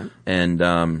 Yeah. And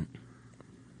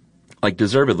like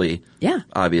deservedly. Yeah.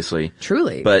 Obviously.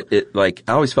 Truly. But it I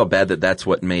always felt bad that that's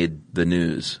what made the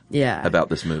news. Yeah. About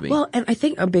this movie. Well, and I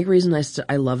think a big reason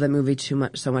I love that movie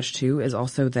so much too is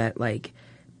also that like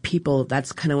people,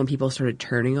 that's kind of when people started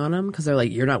turning on him because they're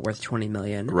like, you're not worth $20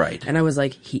 million. Right. And I was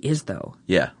like, he is though.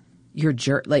 Yeah. You're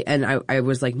like, and I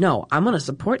was like, no, I'm going to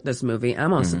support this movie. I'm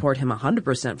going to support him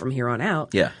 100% from here on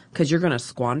out. Yeah. Because you're going to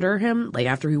squander him, like,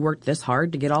 after he worked this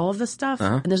hard to get all of this stuff.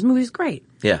 And this movie's great.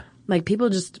 Yeah. Like, people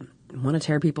just want to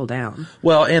tear people down.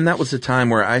 Well, and that was the time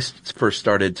where I first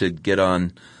started to get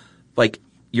on, like,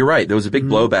 you're right. There was a big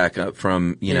blowback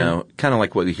from, you know, kind of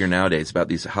like what we hear nowadays about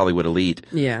these Hollywood elite.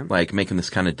 Yeah. Like making this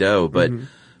kind of dough. But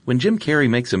when Jim Carrey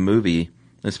makes a movie,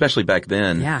 especially back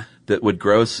then, Yeah. that would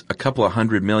gross a couple of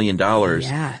 $100 million,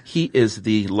 Yeah. he is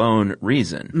the lone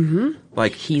reason. Mm-hmm.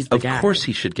 Like, He's the of guy. course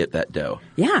he should get that dough.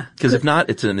 Yeah. Because if not,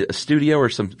 it's a studio or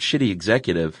some shitty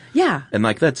executive. Yeah. And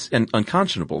like that's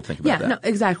unconscionable to think about Yeah, that. no,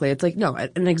 exactly. It's like, no,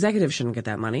 an executive shouldn't get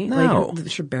that money. No. Like, there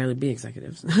should barely be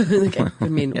executives. Like, I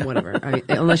mean, whatever.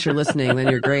 Unless you're listening, then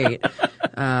you're great.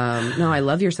 No, I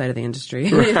love your side of the industry.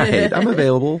 Right. I'm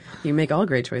available. You make all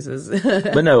great choices.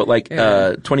 But no, like,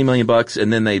 $20 million bucks,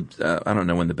 and then they, I don't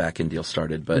know when the back end deal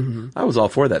started, but I was all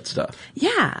for that stuff.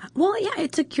 Yeah. Well, yeah,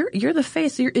 it's like you're the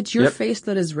face. It's your Yep. face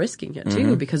that is risking it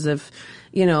too, because of,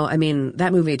 you know, I mean,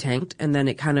 that movie tanked, and then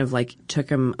it kind of like took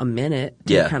him a minute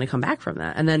to Yeah. kind of come back from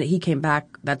that, and then he came back.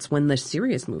 That's when the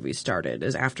serious movies started,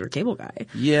 is after Cable Guy,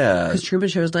 Yeah. because Truman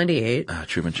Show is 98.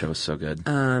 Truman Show was so good.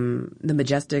 The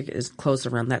Majestic is close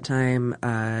around that time.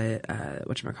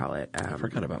 Whatchamacallit? I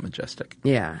forgot about Majestic.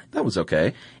 Yeah. That was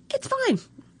okay. It's fine.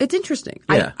 It's interesting.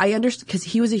 Yeah. I understand, because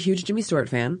he was a huge Jimmy Stewart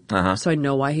fan, so I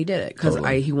know why he did it, because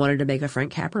Totally. he wanted to make a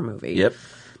Frank Capra movie. Yep.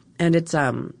 And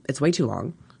it's way too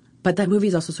long. But that movie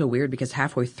is also so weird because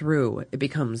halfway through it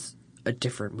becomes a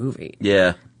different movie.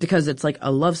 Yeah. Because it's like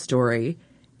a love story,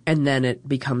 and then it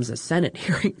becomes a Senate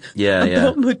hearing. Yeah,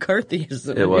 about yeah.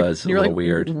 McCarthyism. It was And a you're little like,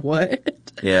 weird.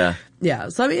 What? Yeah. Yeah.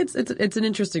 So I mean, it's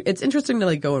interesting to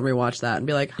like go and rewatch that and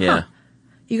be like, huh, Yeah.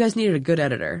 you guys needed a good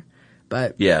editor.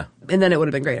 But Yeah. and then it would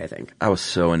have been great, I think. I was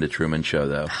so into Truman Show,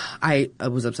 though. I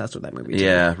was obsessed with that movie too.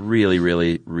 Yeah. Really,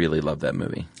 really, really loved that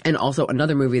movie. And also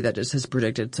another movie that just has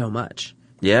predicted so much.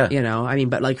 Yeah. You know, I mean,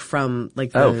 but like from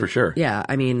like Oh, for sure. Yeah,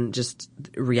 I mean, just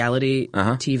reality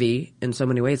TV in so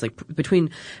many ways. Like between,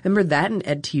 remember that and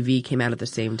Ed TV came out at the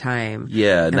same time.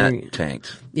 Yeah, and that I mean,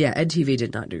 tanked. yeah, Ed TV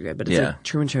did not do good, but it's Yeah. like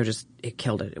Truman Show it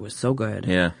killed it. It was so good.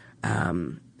 Yeah.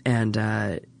 And and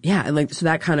like so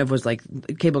that kind of was like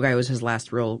Cable Guy was his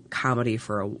last real comedy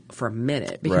for a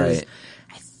minute, because Right.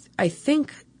 I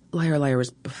think Liar Liar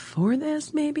was before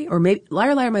this, maybe, or maybe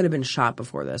Liar Liar might have been shot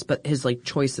before this, but his like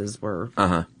choices were,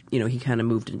 you know, he kind of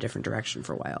moved in a different direction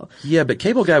for a while. Yeah, but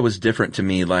Cable Guy was different to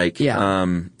me. Like, Yeah,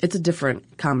 it's a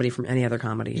different comedy from any other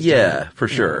comedy. he's yeah, done. for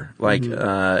sure. Like,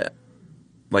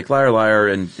 like Liar Liar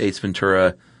and Ace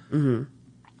Ventura.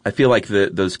 I feel like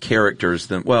those characters.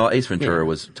 Ace Ventura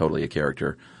was totally a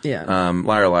character. Yeah.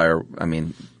 Liar Liar. I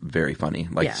mean, very funny.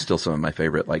 Like, Yeah. still some of my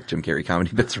favorite like Jim Carrey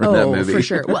comedy bits from that movie. for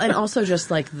sure. Well, and also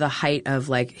just like the height of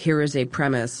like, here is a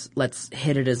premise, let's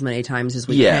hit it as many times as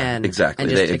we Yeah, can. exactly. and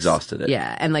just They exhausted it.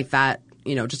 Yeah, and like that,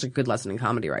 you know, just a good lesson in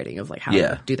comedy writing of like how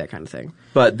Yeah. to do that kind of thing.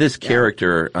 But this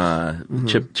character,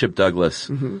 Chip Douglas,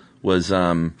 was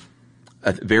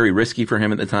very risky for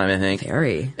him at the time, I think.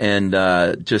 Very. And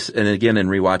and again, in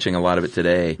rewatching a lot of it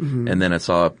today, and then I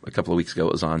saw a couple of weeks ago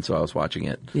it was on, so I was watching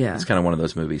it. Yeah. It's kind of one of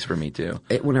those movies for me too.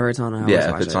 Whenever it's on, I always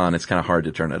Yeah, watch if it's it. on, it's kind of hard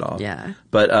to turn it off. Yeah.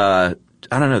 But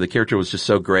I don't know, the character was just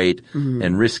so great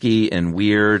and risky and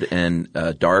weird and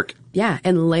dark. Yeah,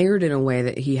 and layered in a way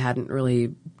that he hadn't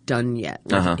really done yet.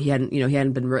 Like he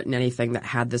hadn't been written anything that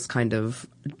had this kind of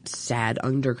sad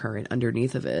undercurrent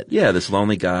underneath of it. Yeah, this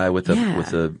lonely guy with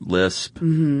a lisp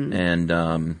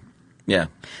and yeah.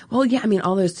 Well, yeah, I mean,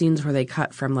 all those scenes where they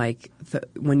cut from like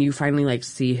when you finally like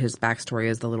see his backstory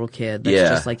as the little kid that's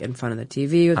just like in front of the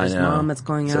TV with his mom that's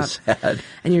going so up, sad.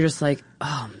 and you're just like,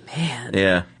 oh man,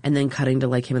 yeah. And then cutting to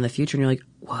like him in the future, and you're like,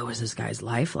 what was this guy's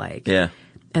life like? Yeah.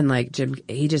 And like Jim,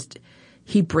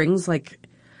 he brings like,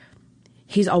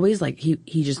 he's always like he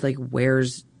just like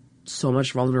wears so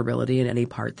much vulnerability in any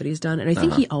part that he's done, and I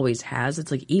think he always has.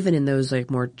 It's like even in those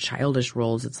like more childish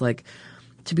roles, it's like.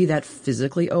 To be that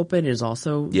physically open is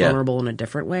also vulnerable in a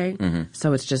different way.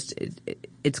 So it's just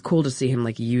it's cool to see him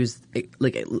like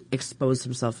expose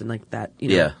himself in like that,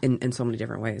 you know, in so many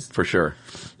different ways. For sure.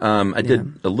 I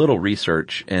did a little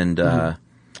research and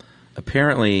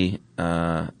apparently,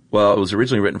 well, it was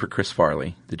originally written for Chris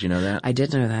Farley. Did you know that? I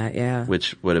did know that. Yeah.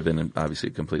 Which would have been obviously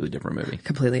a completely different movie.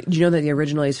 Completely. Do you know that the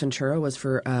original Ace Ventura was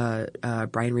for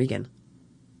Brian Regan?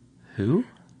 Who?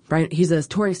 Brian, he's a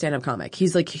touring stand-up comic.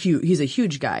 He's like he's a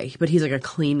huge guy, but he's like a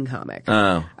clean comic.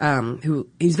 Oh. Who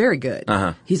he's very good.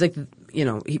 He's like, you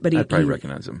know, I'd probably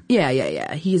recognize him.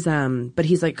 Yeah. He's but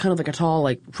he's like kind of like a tall,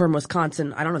 like from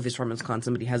Wisconsin. I don't know if he's from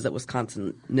Wisconsin, but he has that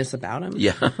Wisconsin-ness about him.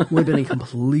 Yeah. Would have been a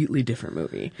completely different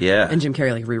movie. Yeah. And Jim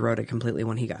Carrey like rewrote it completely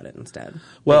when he got it instead.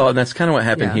 Well, and that's kind of what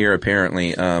happened here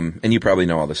apparently. And you probably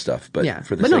know all this stuff, but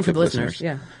for the sake of listeners.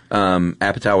 Yeah.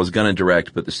 Apatow was going to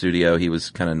direct, but the studio, he was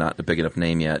kind of not a big enough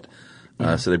name yet.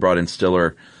 So they brought in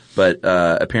Stiller, but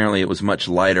apparently it was much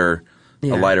lighter, a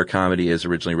lighter comedy as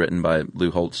originally written by Lou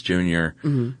Holtz Jr.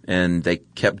 And they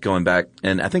kept going back,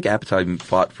 and I think Apatow even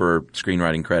fought for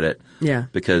screenwriting credit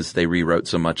because they rewrote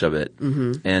so much of it.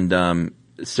 And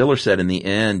Stiller said in the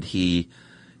end he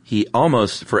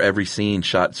almost for every scene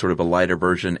shot sort of a lighter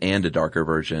version and a darker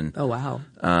version. Oh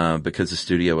wow! Because the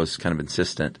studio was kind of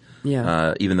insistent,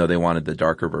 even though they wanted the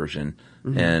darker version.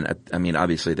 And I mean,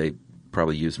 obviously they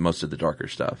probably used most of the darker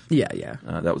stuff. Yeah.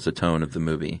 That was the tone of the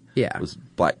movie. Yeah. It was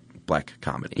black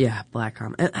comedy. Yeah, black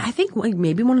comedy. And I think like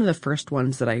maybe one of the first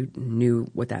ones that I knew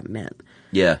what that meant.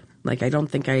 Yeah. Like I don't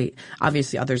think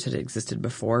obviously others had existed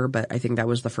before, but I think that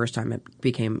was the first time it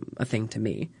became a thing to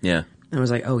me. Yeah. And I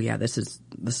was like, oh yeah, this is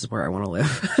where I want to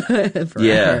live.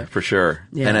 Yeah, for sure.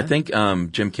 Yeah. And I think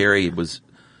Jim Carrey was,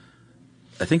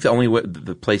 I think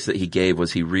the place that he gave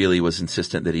was he really was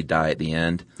insistent that he die at the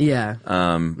end. Yeah.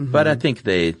 But I think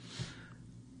they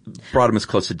brought him as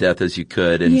close to death as you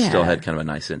could and still had kind of a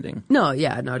nice ending. No,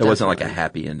 yeah, no, It definitely. wasn't like a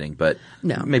happy ending, but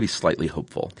maybe slightly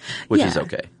hopeful, which is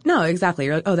okay. No, exactly.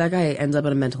 You're like, oh, that guy ends up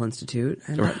at a mental institute,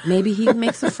 and maybe he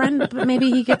makes a friend, but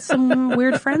maybe he gets some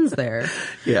weird friends there.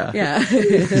 Yeah. Yeah.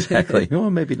 Exactly.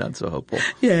 Well, maybe not so hopeful.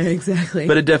 Yeah, exactly.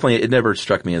 But it never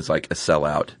struck me as like a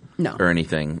sellout or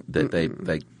anything that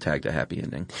they tagged a happy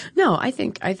ending. No, I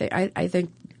think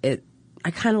it. I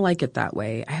kind of like it that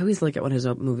way. I always like it when his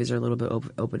movies are a little bit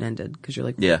open-ended because you're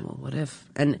like, well, what if?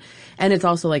 And it's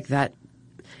also like that.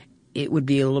 It would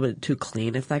be a little bit too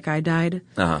clean if that guy died.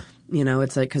 You know,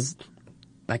 it's like because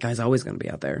that guy's always going to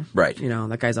be out there, right? You know,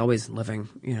 that guy's always living.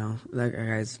 You know, that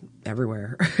guy's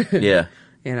everywhere. Yeah.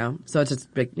 You know, so it's just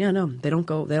like, no, they don't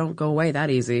go away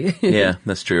that easy. Yeah,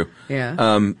 that's true.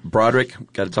 Yeah. Broderick,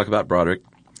 got to talk about Broderick.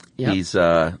 Yep. He's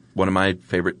one of my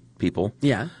favorite people.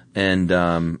 Yeah. And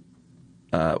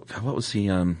what was he?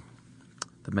 The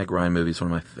Meg Ryan movie is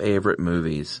one of my favorite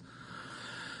movies.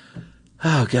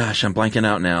 Oh gosh, I'm blanking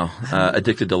out now.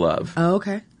 Addicted to Love. Oh,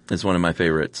 okay. It's one of my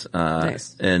favorites.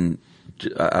 Nice. And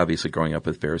obviously growing up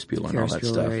with Ferris Bueller and all that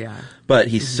stuff. Yeah. But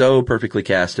he's so perfectly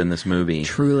cast in this movie.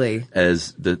 Truly.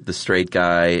 As the straight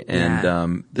guy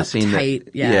and the scene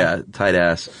tight, tight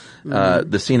ass.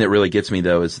 The scene that really gets me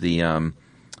though is the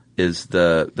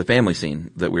family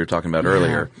scene that we were talking about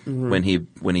earlier when he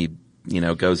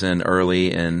goes in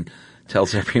early and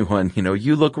tells everyone,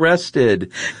 you look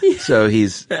rested. So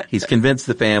he's convinced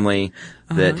the family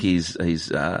that he's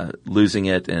losing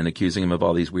it and accusing him of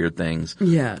all these weird things.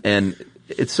 Yeah. And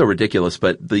it's so ridiculous,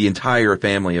 but the entire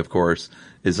family, of course,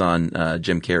 is on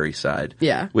Jim Carrey's side.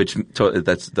 Yeah. Which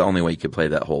that's the only way you could play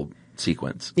that whole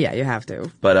sequence. Yeah, you have to.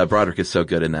 But Broderick is so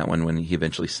good in that one when he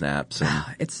eventually snaps.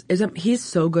 And he's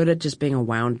so good at just being a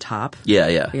wound top.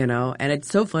 Yeah. And it's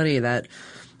so funny that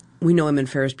we know him in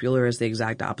Ferris Bueller as the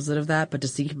exact opposite of that, but to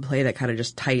see him play that kind of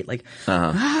just tight, like,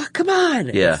 come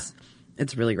on. Yeah.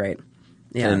 It's really great.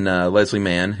 Yeah. And Leslie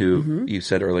Mann, who you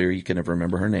said earlier you can never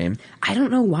remember her name. I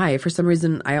don't know why. For some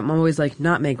reason, I'm always like,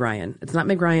 not Meg Ryan. It's not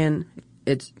Meg Ryan.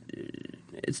 It's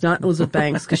It's not Elizabeth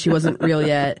Banks because she wasn't real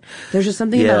yet. There's just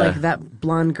something about like that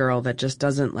blonde girl that just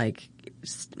doesn't like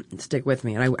stick with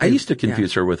me. And I used to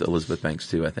confuse her with Elizabeth Banks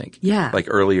too, I think. Yeah. Like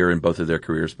earlier in both of their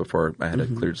careers before I had a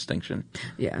clear distinction.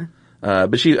 Yeah.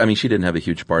 But she didn't have a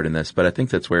huge part in this, but I think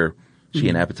that's where she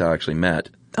and Apatow actually met.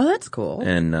 Oh, that's cool.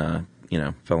 And,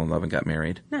 fell in love and got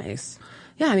married. Nice.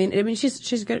 Yeah. I mean,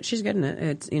 she's good. She's good in it.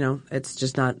 It's, it's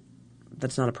just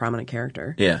that's not a prominent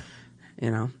character. Yeah.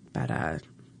 But,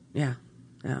 yeah.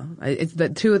 It's the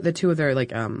two of their,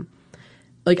 like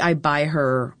I buy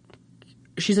her.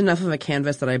 She's enough of a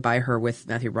canvas that I buy her with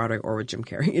Matthew Broderick or with Jim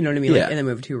Carrey. You know what I mean? Yeah. Like in the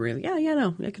movie too, where you're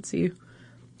like, I could see you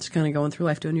just kind of going through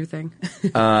life doing your thing.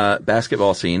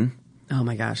 Basketball scene. Oh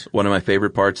my gosh. One of my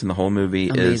favorite parts in the whole movie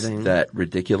Amazing. is that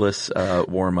ridiculous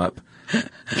warm-up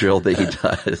drill that he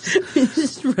does. He's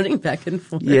just running back and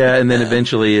forth. Yeah, and then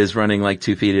eventually is running like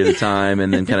 2 feet at a time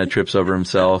and then kind of trips over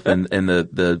himself and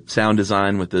the sound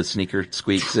design with the sneaker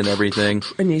squeaks and everything.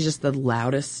 And he's just the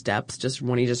loudest steps just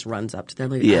when he just runs up to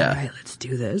them like, yeah. All right, let's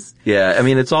do this. Yeah, I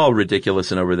mean, it's all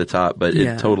ridiculous and over the top, but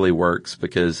Yeah. it totally works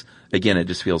because, again, it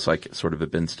just feels like sort of a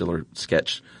Ben Stiller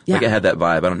sketch. Yeah. Like it had that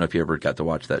vibe. I don't know if you ever got to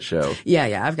watch that show. Yeah.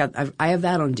 I have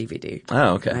that on DVD.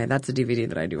 Oh, okay. That's a DVD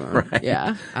that I do own. Right.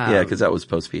 Yeah. Yeah, because that was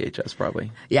post VHS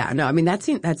probably. Yeah, no, I mean that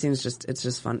scene's just it's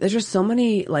just fun. There's just so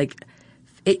many like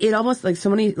it almost like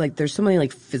so many like there's so many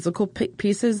like physical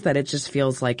pieces that it just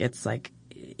feels like it's like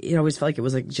it always felt like it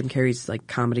was like Jim Carrey's like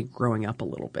comedy growing up a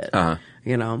little bit.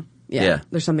 Yeah.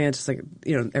 There's something that's just like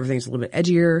everything's a little bit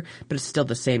edgier, but it's still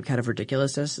the same kind of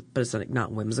ridiculousness, but it's like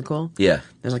not whimsical. Yeah.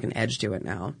 There's like an edge to it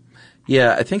now.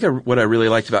 Yeah, I think what I really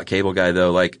liked about Cable Guy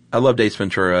though, like I loved Ace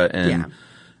Ventura and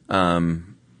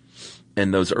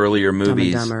and those earlier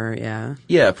movies. Dumb and Dumber, yeah.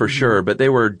 Yeah, for sure. But they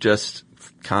were just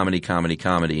comedy.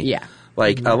 Yeah.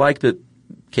 Like, I like that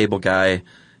Cable Guy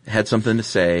had something to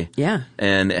say. Yeah.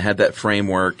 And it had that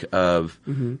framework of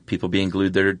people being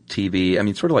glued to their TV. I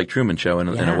mean, sort of like Truman Show in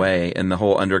a way. And the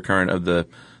whole undercurrent of the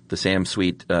Sam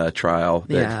Sweet trial.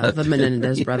 The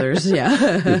Menendez brothers, yeah.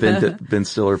 that Ben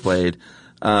Stiller played.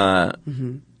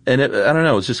 And I don't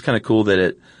know, it was just kind of cool that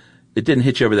it didn't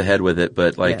hit you over the head with it,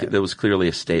 but there was clearly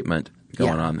a statement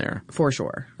going on there. For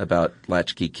sure. About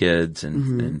latchkey kids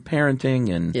and parenting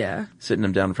and sitting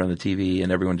them down in front of the TV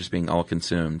and everyone just being all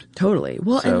consumed. Totally.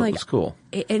 Well, so and like, it was cool.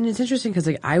 And it's interesting because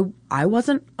like I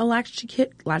wasn't a latchkey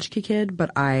kid,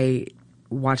 but I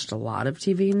watched a lot of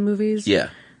TV and movies. Yeah.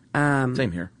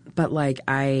 Same here. But like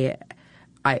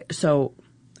so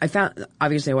I found,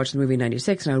 obviously I watched the movie in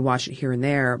 96 and I would watch it here and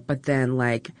there, but then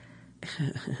like,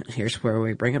 here's where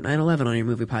we bring up 9/11 on your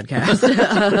movie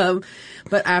podcast.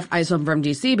 But I'm from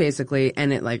DC basically,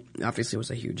 and it like obviously was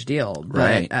a huge deal,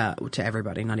 but, to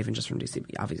everybody, not even just from DC,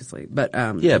 obviously. But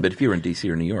yeah, but if you were in DC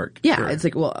or New York, yeah, it's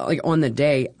like like on the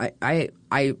day I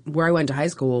where I went to high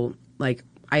school, like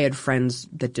I had friends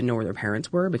that didn't know where their parents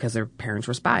were because their parents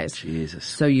were spies. Jesus.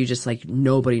 So you just like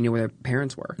nobody knew where their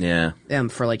parents were. Yeah.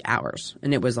 For like hours.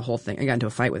 And it was the whole thing. I got into a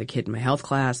fight with a kid in my health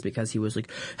class because he was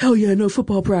like, hell yeah, no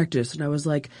football practice. And I was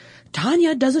like,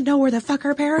 Tanya doesn't know where the fuck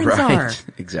her parents are.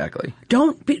 Exactly.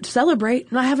 Don't celebrate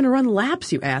not having to run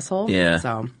laps, you asshole. Yeah.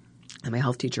 So, and my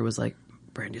health teacher was like,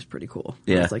 Brandy's pretty cool.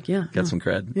 Yeah. I was like, yeah. Got some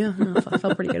cred. Yeah. No, I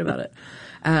felt pretty good about it.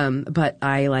 But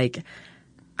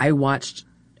I watched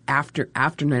after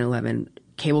 9/11,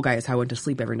 Cable Guy is how I went to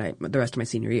sleep every night the rest of my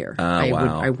senior year.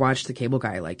 I watched the Cable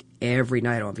Guy like every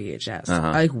night on VHS.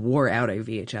 I like wore out a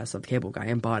VHS of the Cable Guy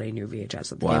and bought a new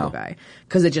VHS of the Cable Guy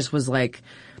because it just was like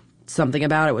something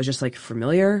about it was just like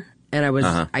familiar. And I was,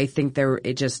 I think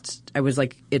I was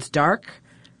like, it's dark,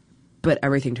 but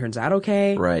everything turns out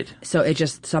okay. Right. So it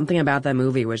just, something about that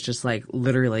movie was just like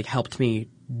literally like helped me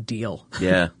deal.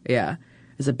 Yeah. Yeah.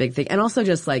 It's a big thing. And also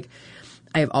just like,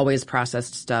 I've always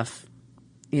processed stuff,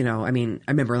 I mean,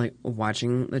 I remember like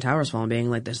watching The Towers Fall and being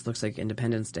like, this looks like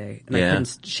Independence Day. And I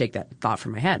couldn't shake that thought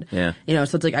from my head. Yeah.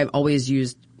 So it's like I've always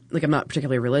used, like I'm not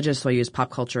particularly religious, so I use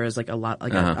pop culture as like a lot,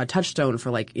 like a touchstone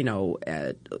for like,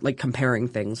 like comparing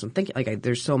things and thinking, like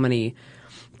there's so many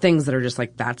things that are just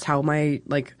like, that's how my,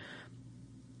 like,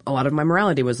 a lot of my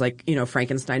morality was like,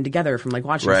 Frankenstein together from like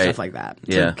watching stuff like that.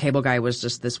 Yeah. So Cable Guy was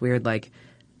just this weird like,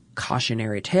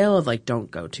 cautionary tale of like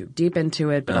don't go too deep into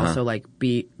it, but also like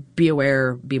be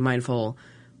aware, be mindful,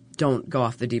 don't go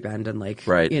off the deep end, and like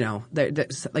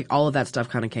like all of that stuff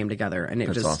kind of came together, and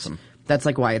that's awesome. That's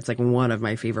like why it's like one of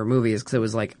my favorite movies because it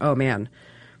was like, oh man,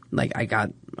 like I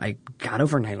got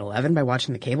over 9/11 by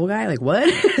watching the Cable Guy. Like what?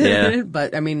 Yeah.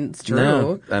 But I mean it's true.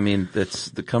 No, I mean that's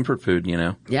the comfort food,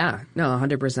 Yeah, no,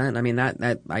 100%. I mean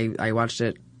that I watched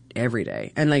it every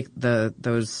day, and like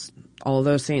those all of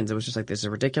those scenes. It was just like, these are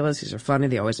ridiculous. These are funny.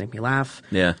 They always make me laugh.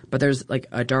 Yeah. But there's like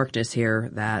a darkness here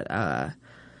that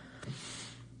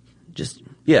just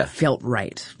felt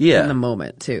right in the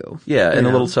moment too. Yeah, and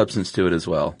a little substance to it as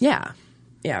well. Yeah.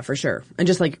 Yeah, for sure. And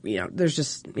just like, there's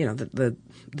just,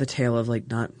 the tale of like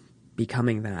not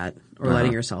becoming that or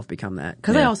letting yourself become that.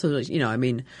 Because I also,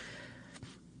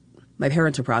 my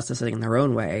parents were processing in their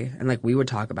own way, and like we would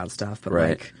talk about stuff, but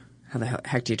like, how the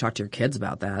heck do you talk to your kids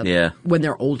about that? Yeah. When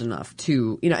they're old enough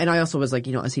to, and I also was like,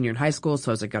 a senior in high school, so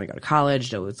I was like going to go to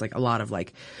college. So it was like a lot of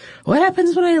like, what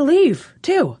happens when I leave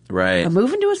too? Right. I'm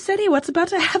moving to a city. What's about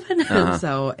to happen? And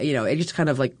so, it just kind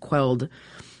of like quelled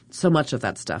so much of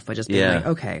that stuff by just being like,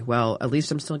 okay, well, at least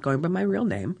I'm still going by my real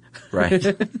name. Right.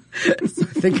 So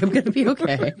I think I'm going to be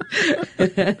okay.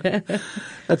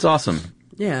 That's awesome.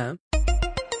 Yeah.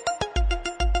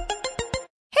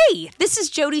 Hey, this is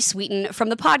Jody Sweeten from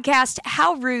the podcast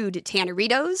How Rude,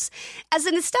 Tanneritos. As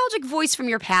a nostalgic voice from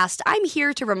your past, I'm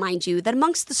here to remind you that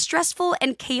amongst the stressful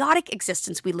and chaotic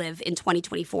existence we live in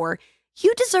 2024,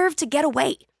 you deserve to get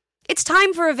away. It's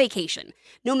time for a vacation,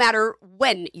 no matter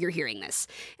when you're hearing this.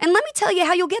 And let me tell you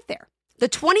how you'll get there. The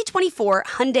 2024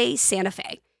 Hyundai Santa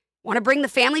Fe. Want to bring the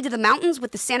family to the mountains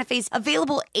with the Santa Fe's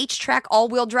available H-Track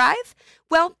all-wheel drive?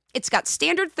 Well, it's got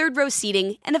standard third-row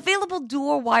seating and available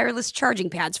dual wireless charging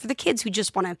pads for the kids who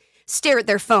just want to stare at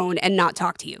their phone and not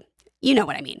talk to you. You know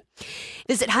what I mean.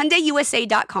 Visit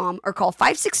HyundaiUSA.com or call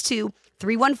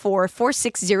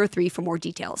 562-314-4603 for more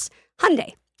details.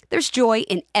 Hyundai, there's joy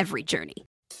in every journey.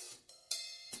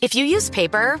 If you use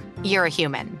paper, you're a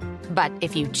human. But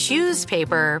if you choose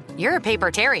paper, you're a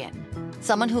papertarian.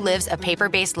 Someone who lives a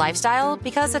paper-based lifestyle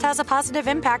because it has a positive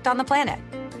impact on the planet.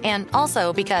 And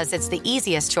also because it's the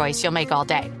easiest choice you'll make all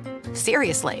day.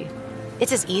 Seriously.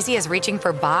 It's as easy as reaching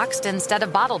for boxed instead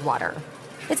of bottled water.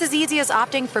 It's as easy as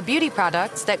opting for beauty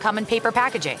products that come in paper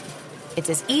packaging. It's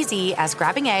as easy as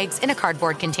grabbing eggs in a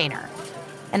cardboard container.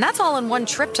 And that's all in one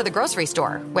trip to the grocery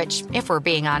store, which, if we're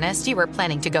being honest, you were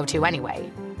planning to go to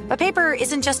anyway. But paper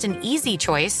isn't just an easy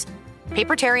choice.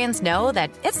 Papertarians know that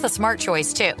it's the smart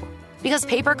choice, too. Because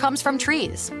paper comes from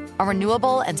trees, a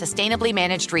renewable and sustainably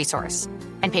managed resource.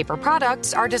 And paper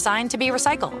products are designed to be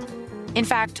recycled. In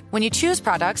fact, when you choose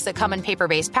products that come in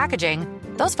paper-based packaging,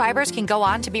 those fibers can go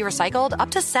on to be recycled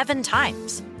up to 7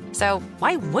 times. So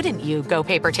why wouldn't you go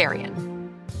papertarian?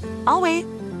 I'll wait.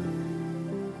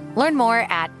 Learn more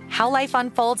at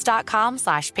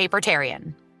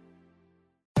howlifeunfolds.com/papertarian.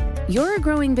 You're a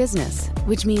growing business,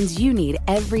 which means you need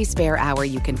every spare hour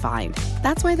you can find.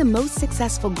 That's why the most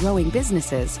successful growing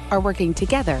businesses are working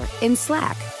together in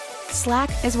Slack. Slack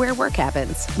is where work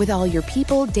happens, with all your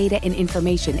people, data, and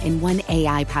information in one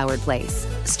AI-powered place.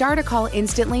 Start a call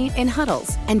instantly in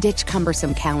huddles and ditch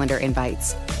cumbersome calendar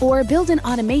invites. Or build an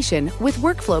automation with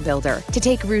Workflow Builder to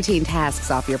take routine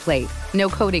tasks off your plate. No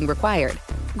coding required.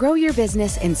 Grow your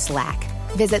business in Slack.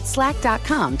 Visit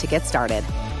slack.com to get started.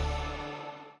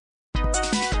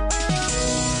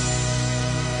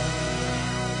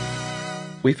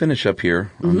 We finish up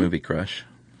here on Movie Crush,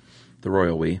 the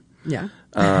royal we. Yeah.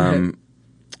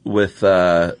 With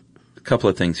a couple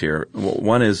of things here.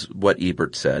 One is what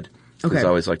Ebert said. Okay. Because I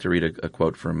always like to read a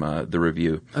quote from the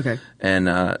review. Okay. And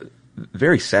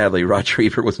very sadly, Roger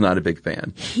Ebert was not a big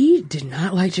fan. He did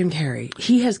not like Jim Carrey.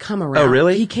 He has come around. Oh,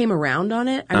 really? He came around on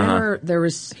it. I remember there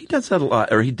was... He does that a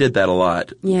lot, or he did that a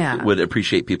lot. Yeah. Would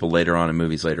appreciate people later on in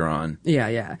movies later on. Yeah,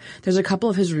 yeah. There's a couple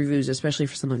of his reviews, especially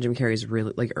for some of Jim Carrey's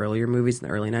really like earlier movies in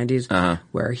the early 90s,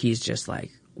 where he's just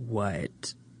like,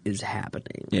 what is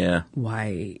happening? Yeah.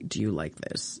 Why do you like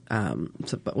this?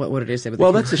 But what did he say?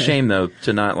 Well, that's a shame, though,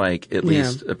 to not like at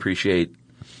least appreciate...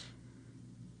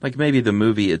 Like maybe the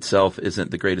movie itself isn't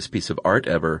the greatest piece of art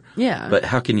ever. Yeah. But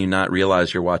how can you not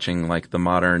realize you're watching like the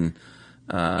modern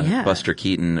Buster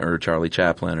Keaton or Charlie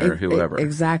Chaplin or whoever?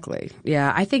 Exactly.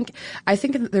 Yeah. I think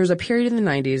there's a period in the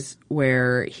 90s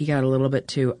where he got a little bit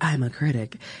too, I'm a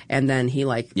critic. And then he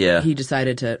he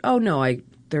decided to, oh no,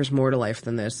 there's more to life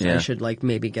than this. Yeah. I should like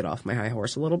maybe get off my high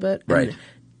horse a little bit. Right. And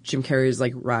Jim Carrey's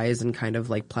like rise and kind of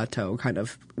like plateau kind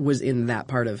of was in that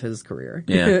part of his career.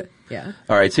 Yeah. Yeah.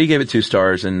 All right. So he gave it 2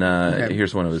 stars, and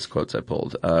here's one of his quotes I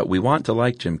pulled. We want to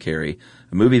like Jim Carrey.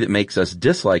 A movie that makes us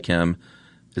dislike him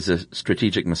is a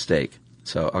strategic mistake.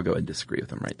 So I'll go ahead and disagree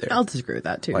with him right there. I'll disagree with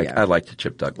that too. Like, I liked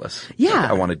Chip Douglas. Yeah.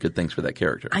 Like, I wanted good things for that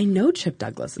character. I know Chip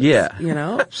Douglas. Yeah. You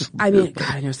know? I mean, God,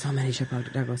 I know so many Chip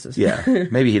Douglases. Yeah.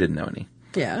 Maybe he didn't know any.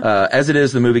 Yeah. As it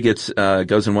is, the movie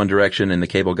goes in one direction and the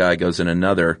cable guy goes in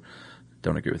another.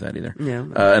 Don't agree with that either. Yeah.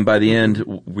 And by the end,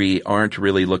 we aren't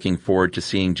really looking forward to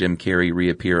seeing Jim Carrey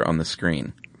reappear on the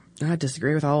screen. I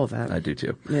disagree with all of that. I do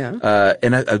too. Yeah.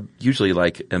 And I usually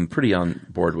am pretty on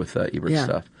board with Ebert's Yeah.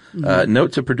 stuff.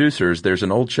 Note to producers, there's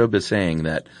an old showbiz saying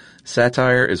that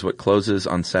satire is what closes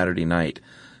on Saturday night,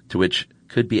 to which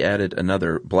could be added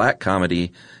another: black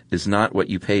comedy is not what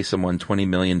you pay someone $20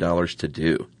 million to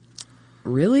do.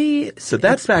 Really? So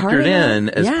that's It's part factored of that? in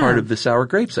as Yeah. part of the Sour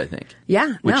Grapes, I think.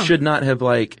 Yeah. Which no. should not have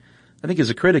I think as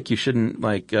a critic you shouldn't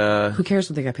Who cares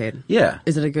what they got paid? yeah.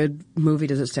 Is it a good movie?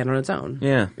 Does it stand on its own?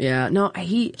 Yeah. Yeah. No,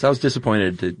 So I was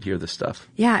disappointed to hear this stuff.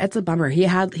 yeah, it's a bummer. He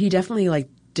definitely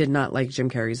did not like Jim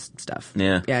Carrey's stuff.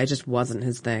 Yeah. Yeah, it just wasn't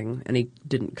his thing, and he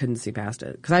couldn't see past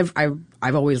it. Because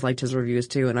I've always liked his reviews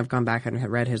too, and I've gone back and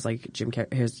read his Jim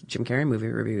Carrey movie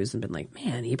reviews and been like,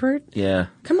 man, Ebert, Yeah.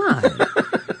 come on.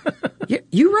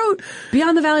 You wrote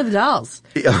Beyond the Valley of the Dolls.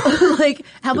 Like,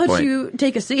 how Good about point. you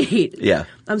take a seat? Yeah.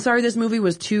 I'm sorry this movie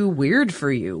was too weird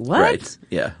for you. What? Right.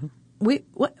 Yeah. Wait,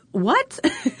 what?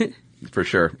 For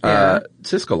sure. Yeah.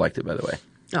 Cisco liked it, by the way.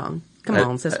 Oh, come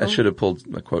on, Cisco. I should have pulled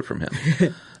a quote from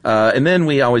him. And then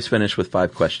we always finish with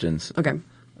 5 questions. Okay.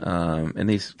 And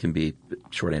these can be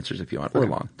short answers if you want, or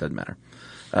long. Doesn't matter.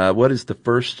 What is the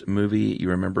first movie you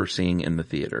remember seeing in the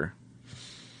theater?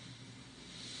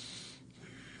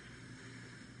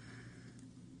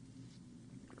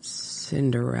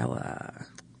 Cinderella.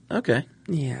 Okay.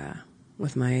 Yeah.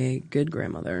 With my good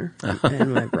grandmother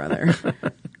and my brother.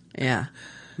 Yeah.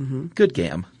 Good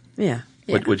gam. Yeah.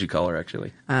 What would you call her,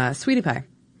 actually? Sweetie Pie.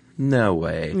 No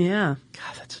way. Yeah.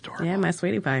 God, that's adorable. Yeah, my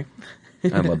Sweetie Pie.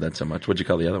 I love that so much. What'd you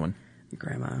call the other one?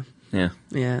 Grandma. Yeah.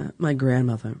 Yeah. My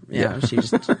grandmother. Yeah. Yeah. She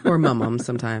just, or my mom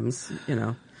sometimes,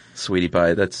 Sweetie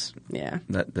Pie. That's, Yeah.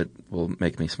 that will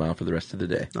make me smile for the rest of the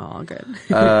day. Oh,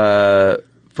 good.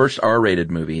 First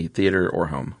R-rated movie, theater or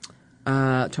home?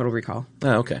 Total Recall.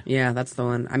 Oh, okay. Yeah, that's the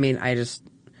one. I mean,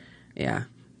 yeah.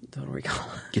 Total Recall.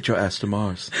 Get your ass to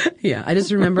Mars. Yeah, I just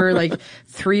remember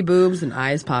 3 boobs and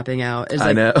eyes popping out. It's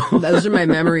I know. Those are my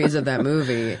memories of that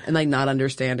movie, and not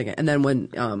understanding it. And then when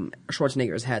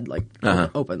Schwarzenegger's head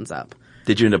opens up.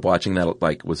 Did you end up watching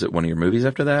that? Was it one of your movies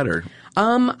after that, or?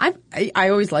 I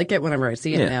always like it whenever I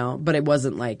see it Yeah. now, but it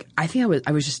wasn't I think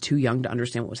I was just too young to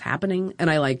understand what was happening,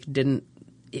 and I didn't.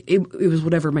 It was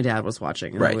whatever my dad was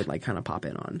watching, and Right. I would kind of pop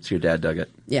in on. So your dad dug it.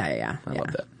 Yeah. I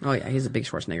love that. Oh yeah, he's a big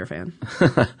Schwarzenegger fan.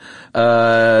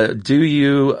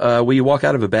 Will you walk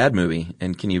out of a bad movie,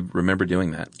 and can you remember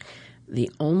doing that? The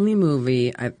only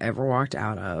movie I've ever walked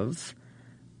out of,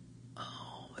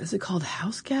 is it called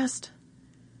House Guest?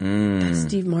 That's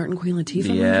Steve Martin, Queen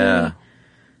Latifah Yeah. movie.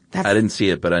 I didn't see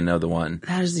it, but I know the one.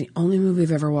 That is the only movie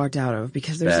I've ever walked out of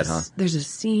because Bad, huh? there's a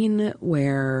scene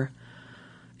where,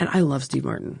 and I love Steve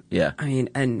Martin. Yeah. I mean,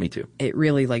 and Me too. It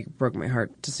really broke my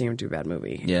heart to see him do a bad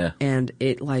movie. Yeah. And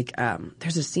it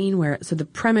there's a scene where, so the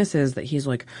premise is that he's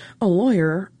a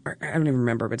lawyer, or I don't even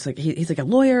remember, but it's he's a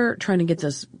lawyer trying to get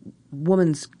this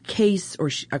woman's case or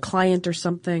a client or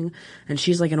something, and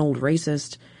she's an old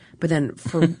racist. But then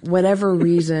for whatever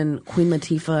reason, Queen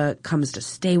Latifah comes to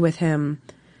stay with him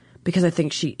because I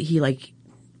think he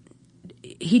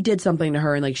did something to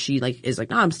her, and she is no,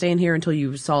 I'm staying here until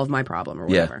you solve my problem or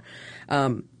whatever. Yeah.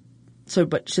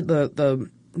 The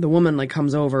woman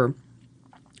comes over,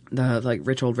 the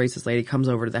rich old racist lady comes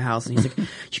over to the house, and he's like,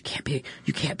 you can't be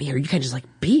here. You can't just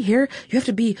be here. You have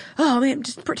to be. Oh man,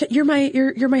 just pretend you're my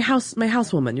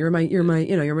housewoman. You're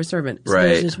my servant. So Right.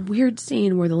 there's this weird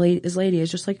scene where this lady is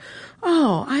just we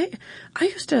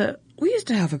used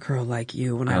to have a girl like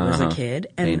you when I was a kid,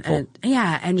 Painful.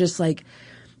 and just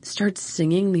starts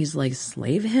singing these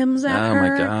slave hymns at Oh, her.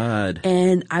 my God.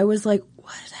 And I was like,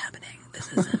 what is happening?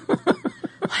 This isn't.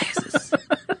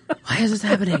 Why is this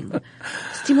happening?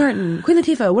 Steve Martin, Queen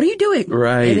Latifah, what are you doing?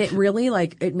 Right. And it really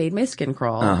it made my skin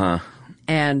crawl. Uh-huh.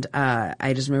 And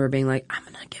I just remember being I'm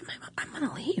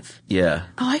gonna leave. Yeah.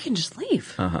 Oh, I can just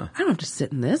leave. I don't have to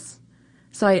sit in this.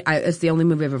 So it's the only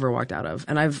movie I've ever walked out of,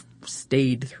 and I've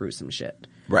stayed through some shit.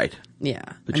 Right. Yeah.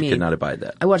 But you could not abide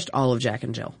that. I watched all of Jack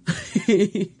and Jill.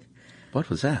 What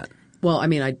was that? Well, I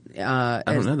mean, I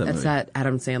don't know that it's movie. that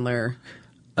Adam Sandler.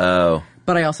 Oh.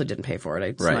 But I also didn't pay for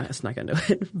it. I snuck into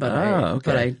it. But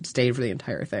okay. I stayed for the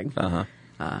entire thing. Uh-huh.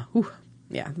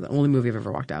 Yeah, the only movie I've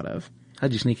ever walked out of.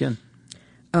 How'd you sneak in?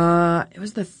 It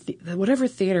was the whatever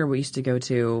theater we used to go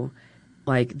to.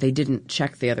 They didn't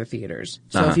check the other theaters.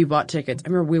 So if you bought tickets, I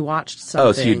remember we watched something.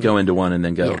 Oh, so you'd go into one and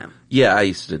then go. Yeah. Yeah, I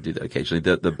used to do that occasionally.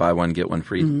 The buy one, get one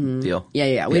free deal.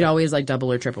 Yeah. We'd always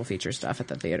double or triple feature stuff at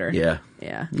the theater. Yeah.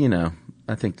 Yeah.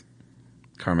 I think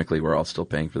karmically we're all still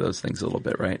paying for those things a little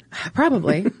bit, right?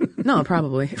 Probably. No,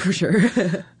 probably. For sure.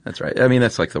 That's right. I mean,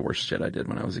 that's the worst shit I did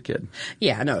when I was a kid.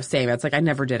 Yeah, no, same. It's I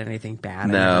never did anything bad.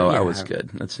 No, I was good.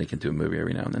 I'd sneak into a movie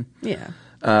every now and then. Yeah.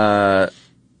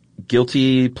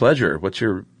 Guilty pleasure. What's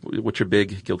your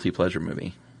big guilty pleasure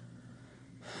movie?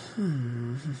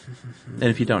 And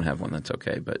if you don't have one, that's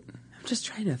okay. But I'm just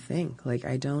trying to think. Like,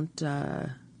 I don't.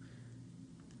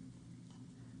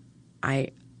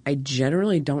 I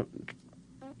generally don't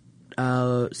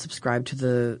subscribe to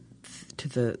the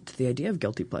idea of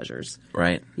guilty pleasures.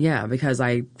 Right. Yeah, because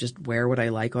I just wear what I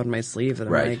like on my sleeve, and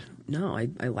I'm Right. like, no,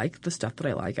 I like the stuff that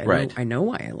I like. Right. I know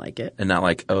why I like it. And not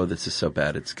like, oh, this is so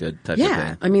bad it's good type of Yeah,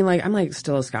 thing. I mean, like, I'm like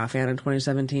still a ska fan in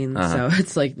 2017, so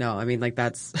it's like, no, I mean, like,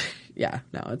 that's, yeah,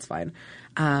 no, it's fine.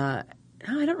 No,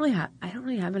 I don't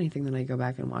really have anything that I go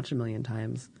back and watch a million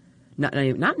times. Not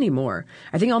anymore.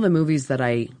 I think all the movies that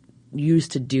I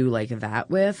used to do like that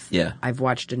with, Yeah. I've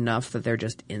watched enough that they're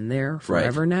just in there Right.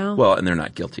 forever now. Well, and they're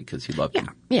not guilty because you love yeah,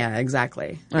 them. yeah,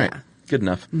 exactly. All right. Yeah. Good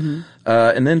enough.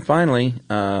 And then finally,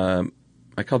 I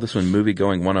call this one Movie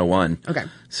Going 101. Okay.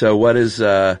 So what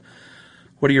are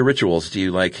your rituals? Do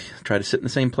you like try to sit in the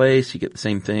same place? You get the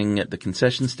same thing at the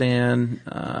concession stand?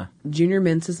 Junior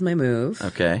mints is my move.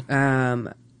 Okay.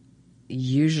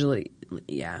 Usually,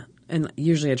 yeah. And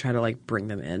usually I try to like bring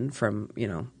them in from,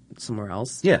 somewhere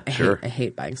else. Yeah, I sure. I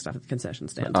hate buying stuff at the concession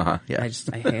stand. Yeah. I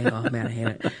hate it. Oh man, I hate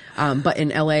it. But in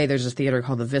LA, there's a theater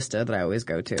called the Vista that I always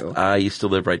go to. I used to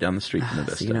live right down the street from the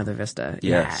Vista. So you know the Vista.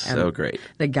 Yeah, Yeah. so and great.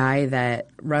 The guy that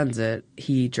runs it,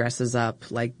 he dresses up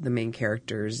like the main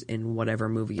characters in whatever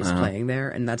movie is playing there,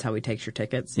 and that's how he takes your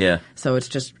tickets. Yeah. So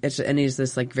and he's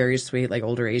this like very sweet, like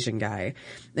older Asian guy.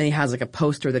 And he has like a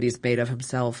poster that he's made of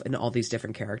himself in all these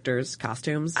different characters,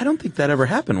 costumes. I don't think that ever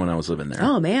happened when I was living there.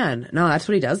 Oh man, no, that's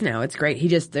what he does now. It's great.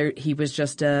 He was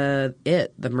just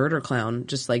the murder clown,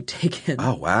 just like taken.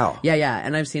 Oh, wow. Yeah.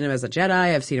 And I've seen him as a Jedi.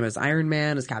 I've seen him as Iron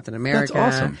Man, as Captain America.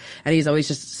 That's awesome. And he's always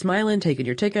just smiling, taking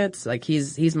your tickets. Like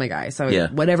he's my guy. So Yeah.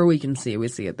 whatever we can see, we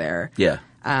see it there. Yeah.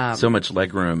 So much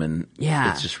leg room, and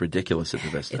Yeah. it's just ridiculous at the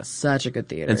Vista. It's such a good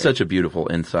theater. And such a beautiful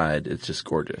inside. It's just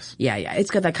gorgeous. Yeah. It's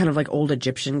got that kind of like old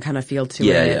Egyptian kind of feel to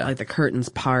Yeah, it. yeah. Like the curtains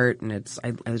part, and I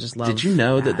just love. Did you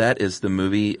know that is the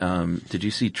movie? Did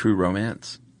you see True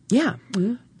Romance? Yeah.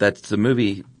 Mhm. That's the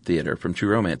movie theater from True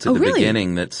Romance. At the really?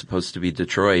 beginning, that's supposed to be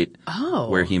Detroit,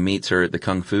 where he meets her at the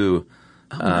Kung Fu.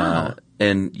 Wow.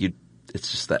 And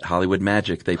it's just that Hollywood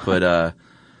magic. They put a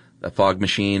fog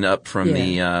machine up from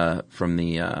the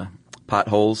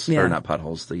potholes, Yeah. or not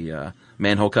potholes, the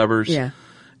manhole covers. Yeah.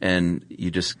 And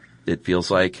it feels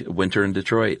like winter in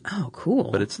Detroit, Oh, cool.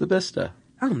 but it's the Vista.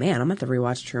 Oh man, I'm going to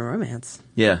rewatch True Romance.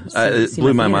 Yeah, it see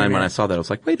blew my my theater mind when now. I saw that. I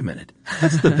was like, wait a minute,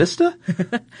 that's the Vista?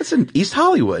 That's in East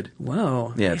Hollywood.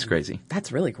 Whoa. Yeah, it's crazy.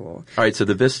 That's really cool. All right, so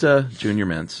the Vista Junior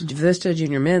Mints. Vista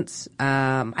Junior Mints.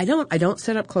 I don't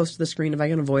sit up close to the screen if I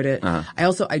can avoid it.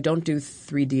 I don't do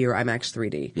 3D or IMAX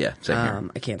 3D. Yeah, same here.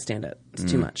 I can't stand it. It's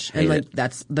too much. hate And like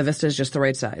it. the Vista is just the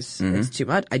right size. It's too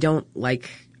much. I do not like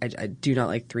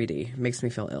 3D. It makes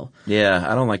me feel ill. Yeah,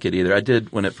 I don't like it either. I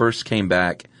did when it first came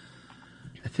back.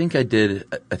 I think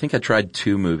I tried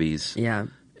 2 movies. Yeah.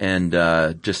 And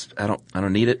just I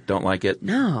don't need it. Don't like it.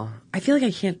 No. I feel like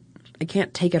I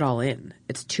can't take it all in.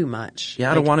 It's too much.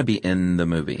 Yeah, I don't want to be in the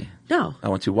movie. No. I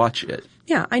want to watch it.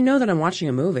 Yeah, I know that I'm watching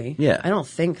a movie. Yeah. I don't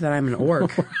think that I'm an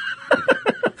orc.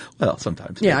 Well,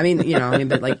 sometimes. Yeah,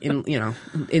 but like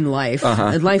in life,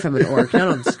 Uh-huh. in life I'm an orc, not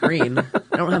on screen.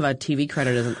 I don't have a TV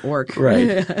credit as an orc.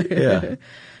 Right. Yeah.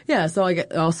 Yeah, so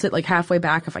I'll sit like halfway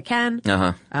back if I can,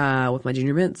 with my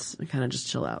Junior Mints and kind of just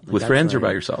chill out. Like, With that's friends or what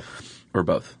by yourself, or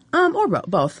both? or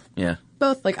both. Yeah.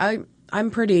 Both. Like I'm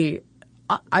pretty.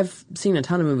 I've seen a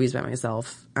ton of movies by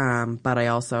myself, but I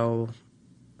also.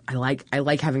 I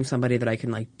like having somebody that I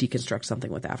can like deconstruct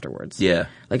something with afterwards. Yeah.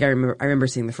 Like I remember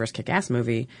seeing the first Kick-Ass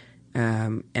movie,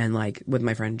 and like with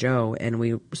my friend Joe, and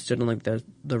we stood on like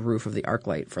the roof of the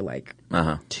ArcLight for like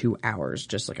 2 hours,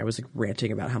 just like I was like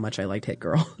ranting about how much I liked Hit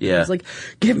Girl. Yeah. I was like,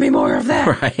 give me more of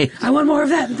that. Right. I want more of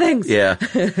that in things. Yeah.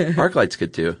 ArcLight's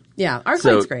good too. Yeah, ArcLight's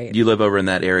So great. you live over in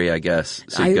that area, I guess.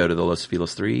 So you I- go to the Los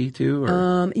Feliz 3 too?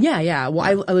 Or? Yeah. Well,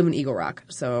 I live in Eagle Rock,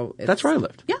 so That's where I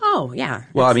lived. Yeah. Oh, yeah.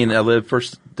 Well, I mean, I lived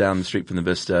first down the street from the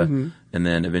Vista, Mm-hmm. and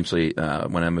then eventually,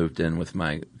 when I moved in with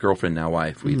my girlfriend, now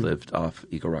wife, we lived off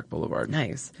Eagle Rock Boulevard. Mm-hmm.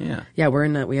 Nice. Yeah. Yeah,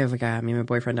 we have like me and my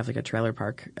boyfriend have like a trailer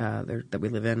park there that we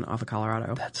live in off of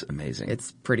Colorado. That's amazing.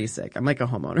 It's pretty sick. I'm like a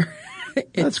homeowner.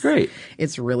 That's great.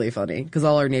 It's really funny because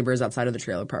all our neighbors outside of the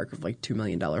trailer park have like $2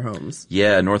 million homes.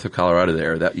 Yeah, north of Colorado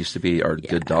there. That used to be our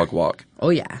good dog walk. Oh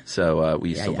yeah. So we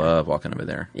used to love walking over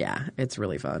there. Yeah, it's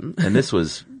really fun. And this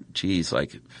was,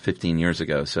 like 15 years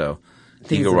ago. So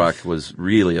Eagle Rock was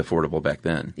really affordable back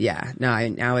then. Yeah.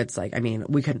 Now it's like, I mean,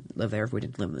 we couldn't live there if we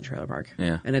didn't live in the trailer park.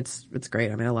 Yeah. And it's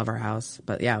great. I mean, I love our house.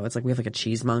 But yeah, it's like we have like a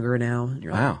cheesemonger now. And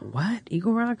you're Wow. like, what?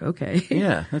 Eagle Rock? Okay.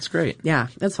 Yeah, that's great. Yeah,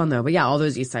 that's fun though. But yeah, all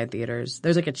those East Side theaters.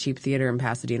 There's like a cheap theater in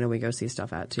Pasadena we go see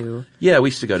stuff at too. Yeah, we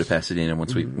used to go to Pasadena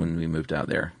when we moved out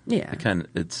there. Yeah.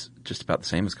 It's just about the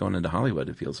same as going into Hollywood,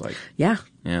 it feels like. Yeah.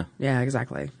 Yeah. Yeah,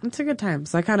 exactly. It's a good time.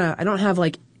 So I don't have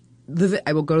like,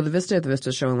 I will go to the Vista if the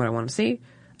Vista's showing what I want to see.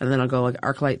 And then I'll go like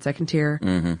ArcLight second tier.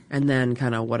 Mm-hmm. And then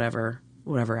kind of whatever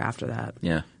after that.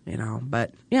 Yeah. You know,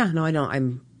 but yeah, no, I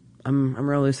don't. I'm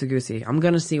real loosey-goosey. I'm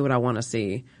going to see what I want to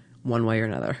see one way or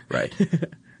another. Right.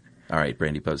 All right,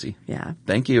 Brandy Posey. Yeah.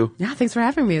 Thank you. Yeah, thanks for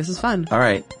having me. This is fun. All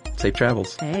right. Safe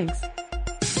travels. Thanks.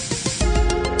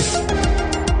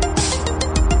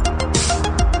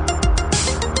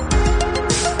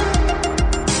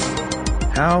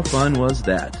 How fun was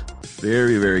that?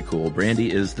 Very, very cool.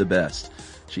 Brandy is the best.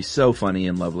 She's so funny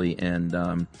and lovely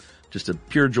and just a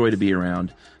pure joy to be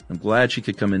around. I'm glad she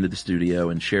could come into the studio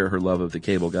and share her love of the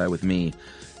Cable Guy with me.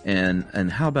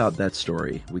 And how about that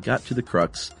story? We got to the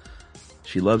crux.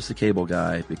 She loves the Cable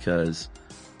Guy because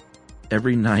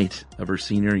every night of her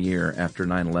senior year after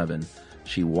 9/11,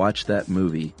 she watched that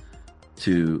movie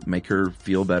to make her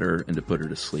feel better and to put her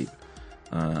to sleep.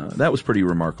 That was pretty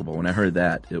remarkable. When I heard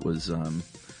that,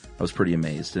 I was pretty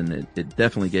amazed, and it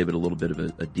definitely gave it a little bit of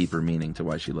a deeper meaning to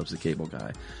why she loves the Cable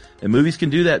Guy. And movies can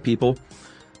do that, people.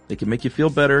 They can make you feel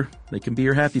better. They can be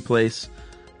your happy place.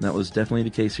 And that was definitely the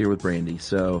case here with Brandy.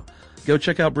 So go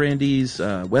check out Brandy's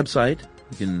website.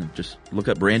 You can just look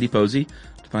up Brandy Posey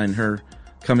to find her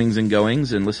comings and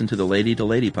goings and listen to the Lady to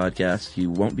Lady podcast. You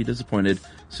won't be disappointed.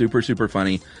 Super, super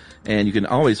funny. And you can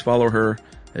always follow her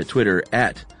at Twitter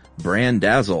at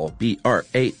Brandazzle,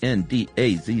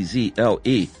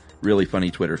 BRANDAZZLE. Really funny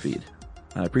Twitter feed.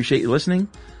 I appreciate you listening.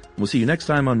 We'll see you next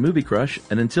time on Movie Crush.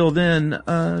 And until then,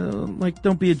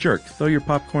 don't be a jerk. Throw your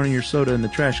popcorn and your soda in the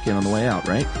trash can on the way out,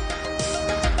 right?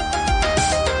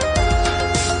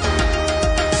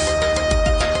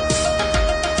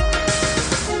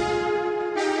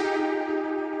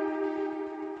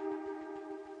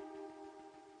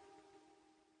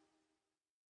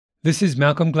 This is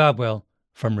Malcolm Gladwell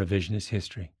from Revisionist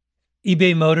History.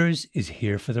 eBay Motors is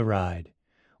here for the ride.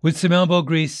 With some elbow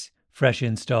grease, fresh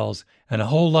installs, and a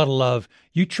whole lot of love,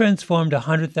 you transformed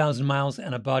 100,000 miles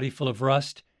and a body full of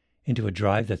rust into a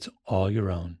drive that's all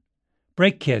your own.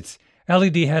 Brake kits,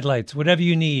 LED headlights, whatever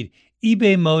you need,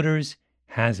 eBay Motors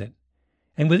has it.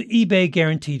 And with eBay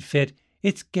Guaranteed Fit,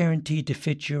 it's guaranteed to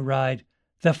fit your ride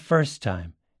the first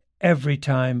time, every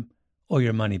time, or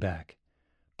your money back.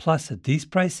 Plus, at these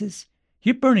prices,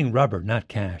 you're burning rubber, not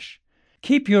cash.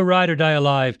 Keep your ride or die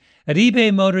alive at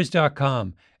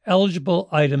ebaymotors.com. Eligible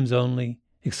items only.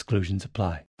 Exclusions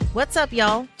apply. What's up,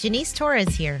 y'all? Janice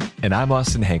Torres here. And I'm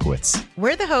Austin Hankwitz.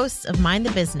 We're the hosts of Mind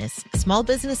the Business, Small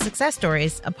Business Success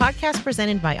Stories, a podcast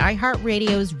presented by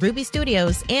iHeartRadio's Ruby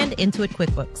Studios and Intuit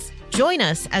QuickBooks. Join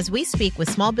us as we speak with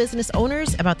small business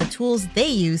owners about the tools they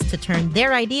use to turn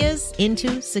their ideas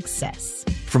into success.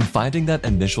 From finding that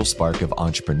initial spark of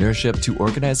entrepreneurship to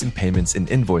organizing payments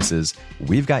and invoices,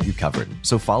 we've got you covered.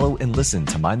 So follow and listen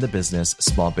to Mind the Business,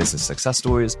 Small Business Success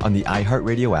Stories on the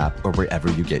iHeartRadio app or wherever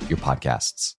you get your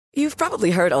podcasts. You've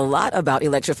probably heard a lot about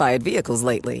electrified vehicles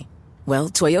lately. Well,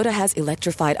 Toyota has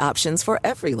electrified options for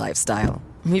every lifestyle.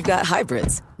 We've got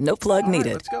hybrids, no plug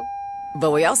needed. Let's go.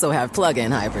 But we also have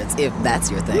plug-in hybrids, if that's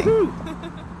your thing.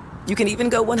 Woo-hoo! You can even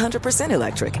go 100%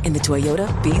 electric in the Toyota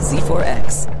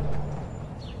bZ4X.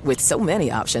 With so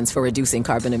many options for reducing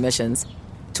carbon emissions,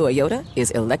 Toyota is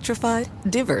electrified,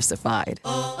 diversified.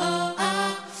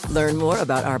 Learn more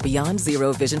about our Beyond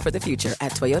Zero vision for the future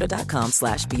at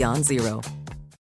toyota.com/beyond zero.